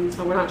the mountain,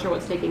 so we're not sure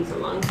what's taking so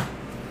long.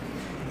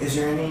 Is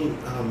there any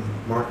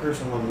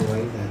markers along the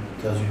way that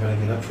tells you how to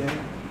get up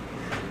there?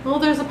 Well,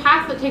 there's a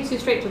path that takes you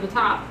straight to the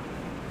top.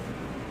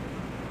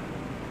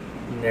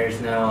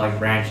 There's no like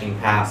branching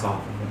paths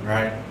off of it,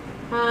 right?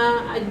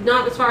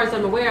 Not as far as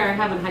I'm aware. I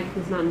haven't hiked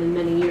this mountain in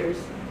many years.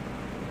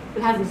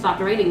 It hasn't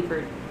stopped raining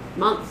for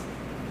months.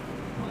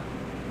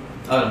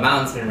 Oh, the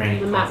mountain's been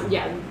raining. The mountain,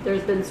 constantly. yeah,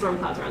 there's been storm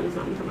clouds around this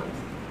mountain for months,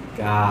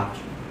 Gotcha.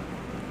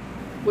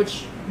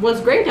 which was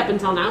great up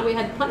until now. We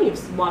had plenty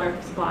of water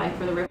supply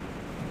for the river.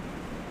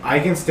 I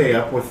can stay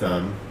up with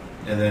them,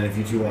 and then if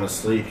you two want to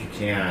sleep, you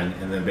can.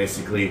 And then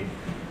basically,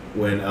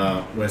 when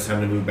it's time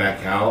to move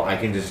back out, I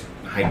can just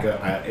hike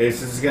up.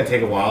 This is gonna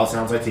take a while. It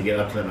sounds like to get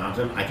up to the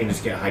mountain. I can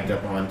just get hiked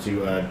up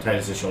onto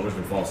Titus's shoulders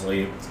and fall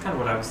asleep. That's kind of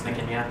what I was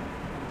thinking, yeah.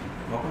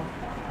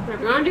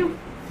 Whatever you want to do.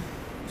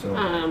 So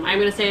I'm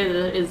gonna say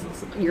that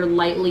you're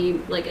lightly,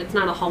 like, it's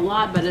not a whole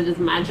lot, but it is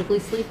magically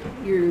sleep.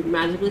 You're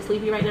magically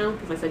sleepy right now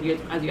because I said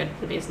as you get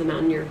to the base of the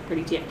mountain, you're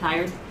pretty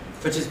tired.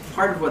 Which is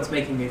part of what's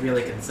making me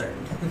really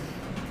concerned.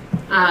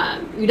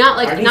 You're not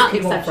like Are these not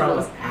people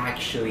exceptional. from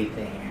actually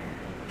there?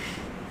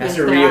 That's Yes,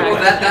 a they real are. Well,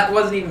 question. that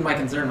wasn't even my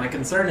concern. My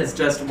concern is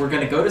just we're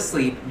going to go to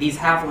sleep. These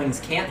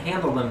halflings can't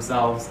handle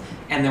themselves,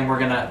 and then we're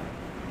going to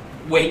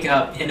wake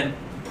up in a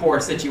poor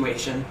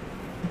situation.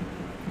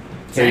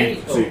 so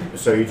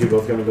you two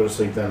both gonna go to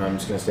sleep then? I'm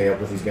just gonna stay up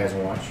with these guys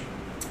and watch.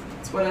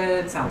 That's what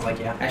it sounds like,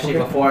 yeah. Actually,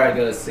 before I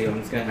go to sleep, I'm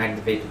just gonna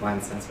activate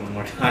Divine Sense one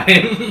more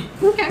time.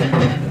 Okay.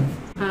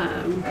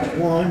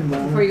 One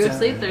more Before you go to time.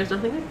 sleep, there's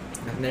nothing there.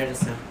 And there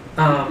just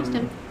now. Just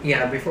him.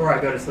 Yeah, before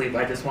I go to sleep,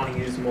 I just want to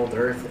use Mold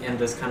Earth and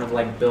just kind of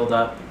like build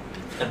up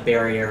a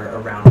barrier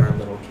around our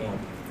little camp.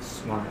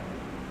 Smart.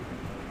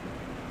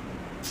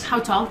 How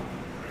tall?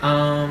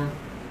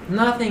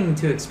 Nothing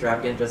too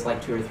extravagant, just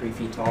like 2 or 3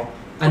 feet tall.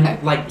 Okay.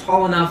 And like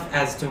tall enough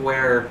as to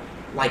where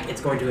like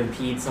it's going to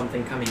impede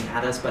something coming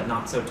at us, but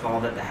not so tall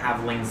that the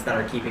halflings that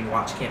are keeping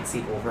watch can't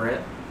see over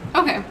it.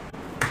 Okay.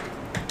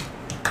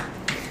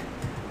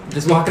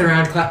 Just walking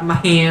around, clapping my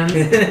hands,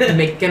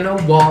 making a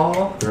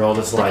wall. They're all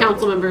just The like.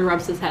 council member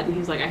rubs his head and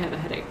he's like, I have a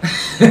headache.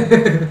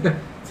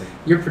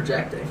 You're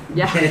projecting.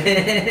 Yeah.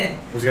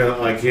 He's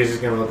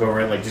just gonna look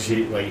over and like just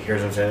he like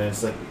hears him saying it.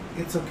 It's like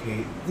it's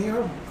okay. They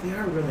are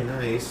really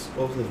nice,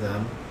 both of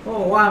them.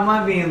 Oh, why am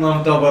I being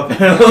lumped up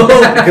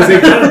Because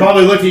they kind of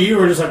probably look at you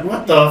and are just like,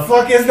 what the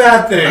fuck is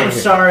that thing? I'm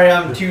sorry,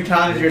 I'm 2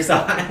 times your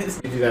size.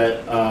 You do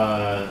that.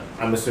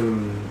 I'm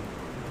assuming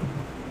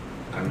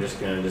I'm just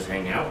gonna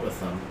hang out with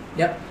them.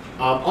 Yep.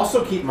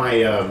 Also keep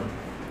my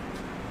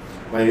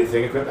my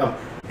thing equipped.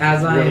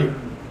 As Really?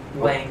 I'm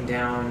laying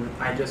down,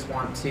 I just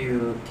want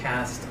to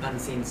cast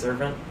Unseen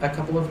Servant a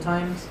couple of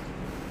times.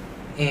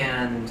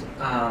 And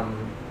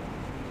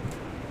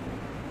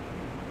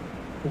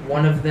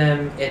one of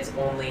them, its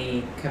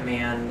only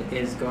command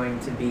is going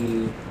to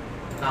be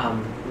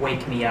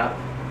wake me up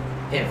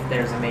if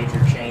there's a major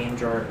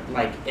change or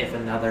like if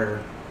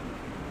another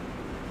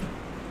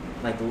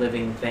like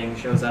living thing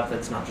shows up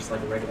that's not just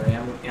like a regular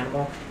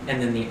animal,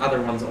 and then the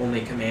other one's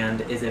only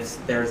command is if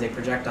there's a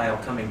projectile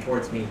coming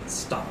towards me,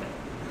 stop it.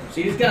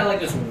 So you've got like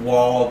this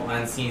wall of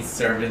unseen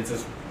servants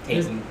just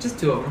taking. Just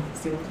two of them.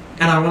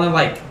 And I want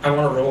to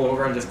roll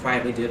over and just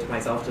quietly do it to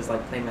myself, just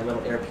like play my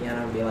little air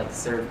piano and be like,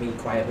 serve me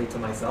quietly to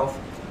myself.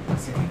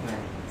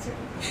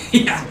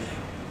 Yeah.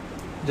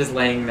 Just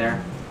laying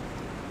there.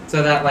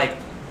 So that like,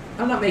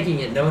 I'm not making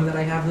it known that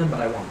I have them,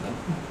 but I want them.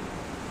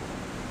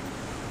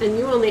 And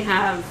you only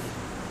have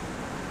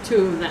 2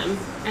 of them,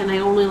 and they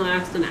only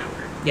last an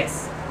hour.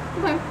 Yes.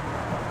 Okay.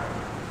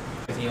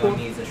 Because he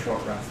only needs a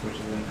short rest, which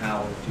is an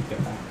hour to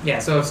get back. Yeah,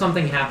 so if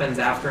something happens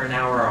after an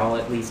hour, I'll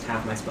at least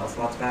have my spell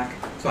slots back,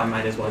 so I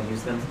might as well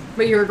use them.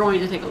 But you're going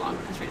to take a long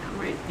rest right now,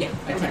 right? Yeah.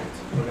 Attempt.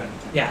 We're gonna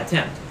attempt. Yeah,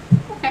 attempt.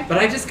 Okay. But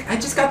I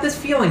just got this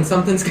feeling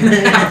something's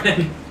gonna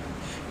happen.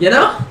 You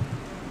know?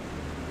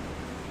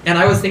 And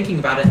I was thinking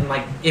about it, and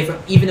like,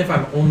 even if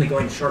I'm only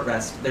going to short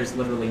rest, there's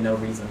literally no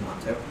reason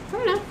not to.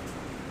 Fair enough.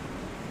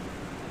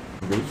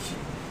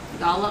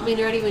 Y'all let me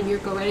know when you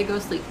go ready to go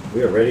sleep.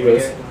 We are ready to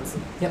go.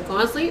 Yep. Go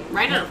on sleep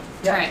right now.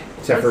 Yep. Alright.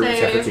 Except for Let's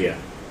say Tia.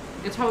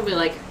 it's probably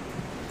like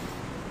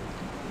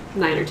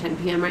 9 or 10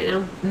 p.m. right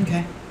now.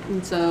 Okay.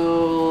 And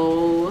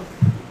so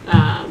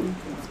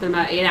it's been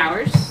about 8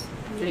 hours.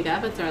 You wake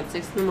up, it's around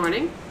 6 in the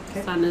morning. Okay.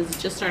 The sun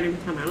is just starting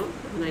to come out,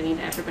 and I need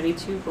everybody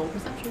to roll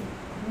perception.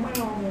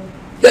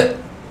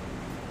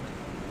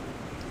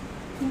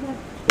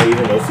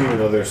 Even those two, even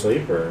though they're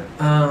asleep, or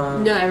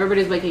No,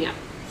 everybody's waking up.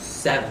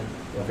 7.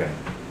 okay.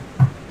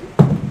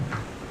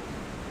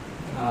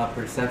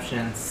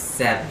 Perception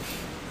 7.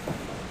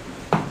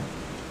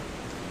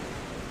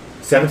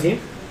 17.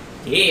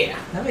 Yeah.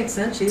 That makes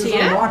sense. She was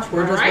Tia? on watch.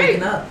 We're just Alright.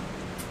 waking up.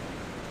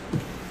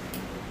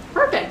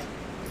 Perfect.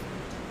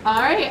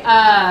 All right.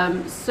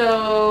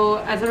 So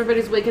as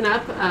everybody's waking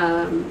up,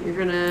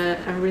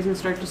 everybody's gonna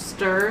start to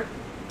stir,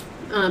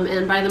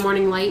 and by the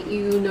morning light,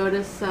 you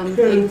notice some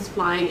things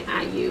flying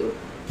at you.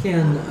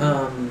 Can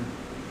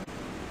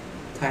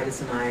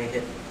Titus and I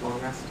hit long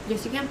rest?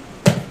 Yes, you can.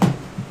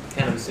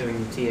 And I'm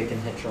assuming Tia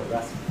can hit short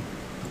rest.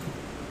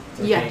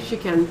 Yes, you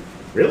can.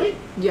 Really?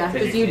 Yeah,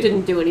 Did because you- you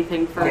didn't do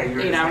anything for Okay, you're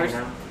 8 just hours.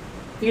 hanging out.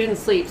 You didn't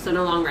sleep, so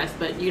no long rest,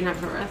 but you can have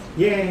short rest.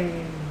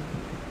 Yay!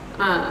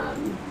 Fuck, I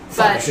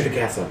But should have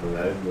cast something.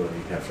 That would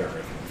have short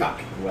rest.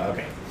 Fuck. Well,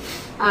 okay.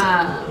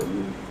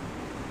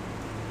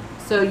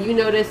 So you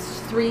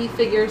notice 3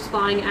 figures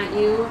flying at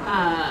you.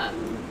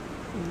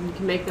 You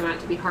can make them out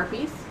to be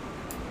harpies.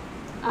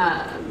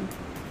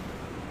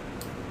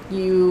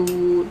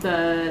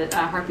 The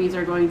harpies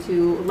are going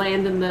to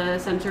land in the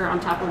center on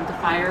top of the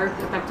fire,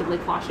 effectively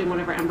quashing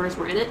whatever embers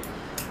were in it.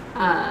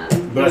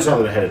 But I saw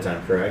them ahead of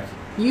time, correct?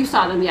 You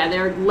saw them, yeah.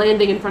 They're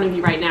landing in front of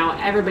you right now.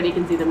 Everybody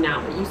can see them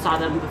now, but you saw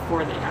them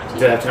before they got to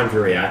Did I you. have time to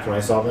react when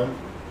I saw them?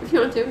 If you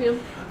want to,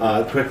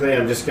 yeah. Quickly,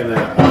 I'm just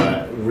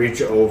gonna reach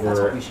That's what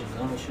over. we should have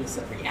done. We should have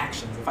set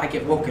reactions. If I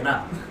get woken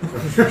up.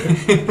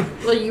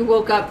 Well, you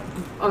woke up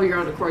of your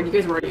own accord. You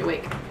guys were already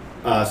awake.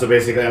 So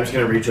basically, I'm just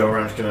gonna reach over.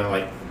 I'm just gonna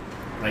like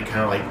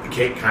kind of like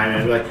kick Kyman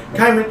and be like,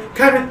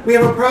 Kyman, we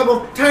have a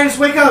problem. Titus,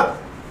 wake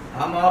up!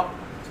 I'm up.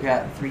 We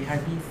got 3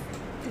 harpies.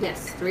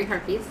 Yes, 3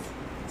 harpies.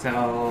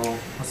 So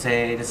let's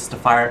say this is the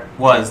fire.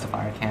 Was the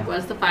fire camp?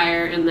 Was the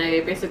fire, and they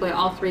basically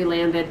all 3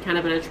 landed kind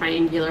of in a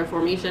triangular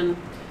formation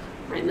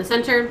right in the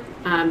center.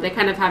 They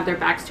kind of have their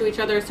backs to each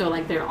other, so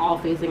like they're all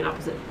facing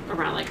opposite,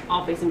 around like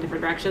all facing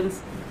different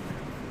directions.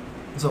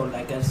 So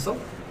like so.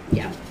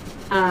 Yeah.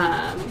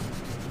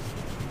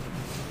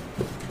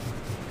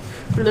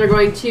 And they're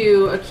going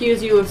to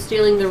accuse you of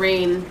stealing the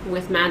rain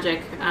with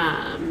magic,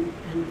 and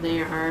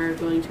they are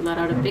going to let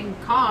out a big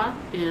caw,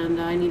 and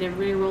I need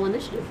everybody to roll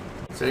initiative.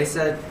 So they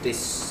said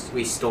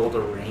we stole the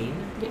rain.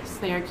 Yes,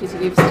 they are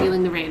accusing you of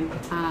stealing the rain.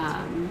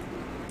 I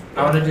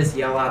want to just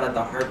yell out at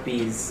the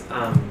harpies.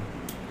 I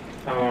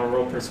want to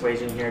roll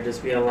persuasion here.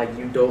 Just feel like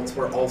you dolts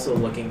were also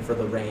looking for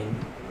the rain.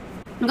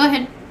 Go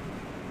ahead.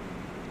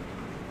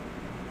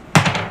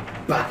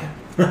 Back.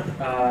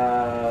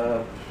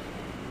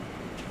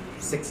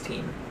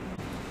 16.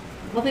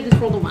 Well, they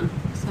just rolled a 1,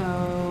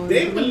 so...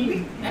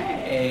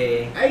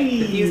 Hey.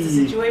 Diffuse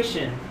the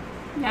situation.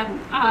 Yeah.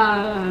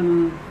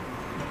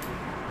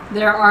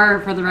 There are,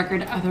 for the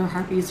record, other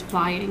harpies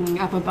flying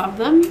up above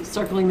them,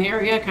 circling the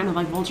area, kind of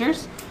like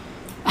vultures.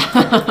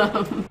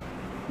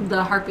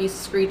 The harpies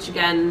screech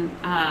again,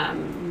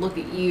 look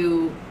at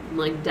you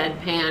like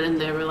deadpan,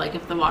 and they were like,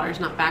 if the water's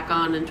not back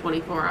on in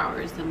 24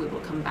 hours, then we will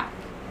come back.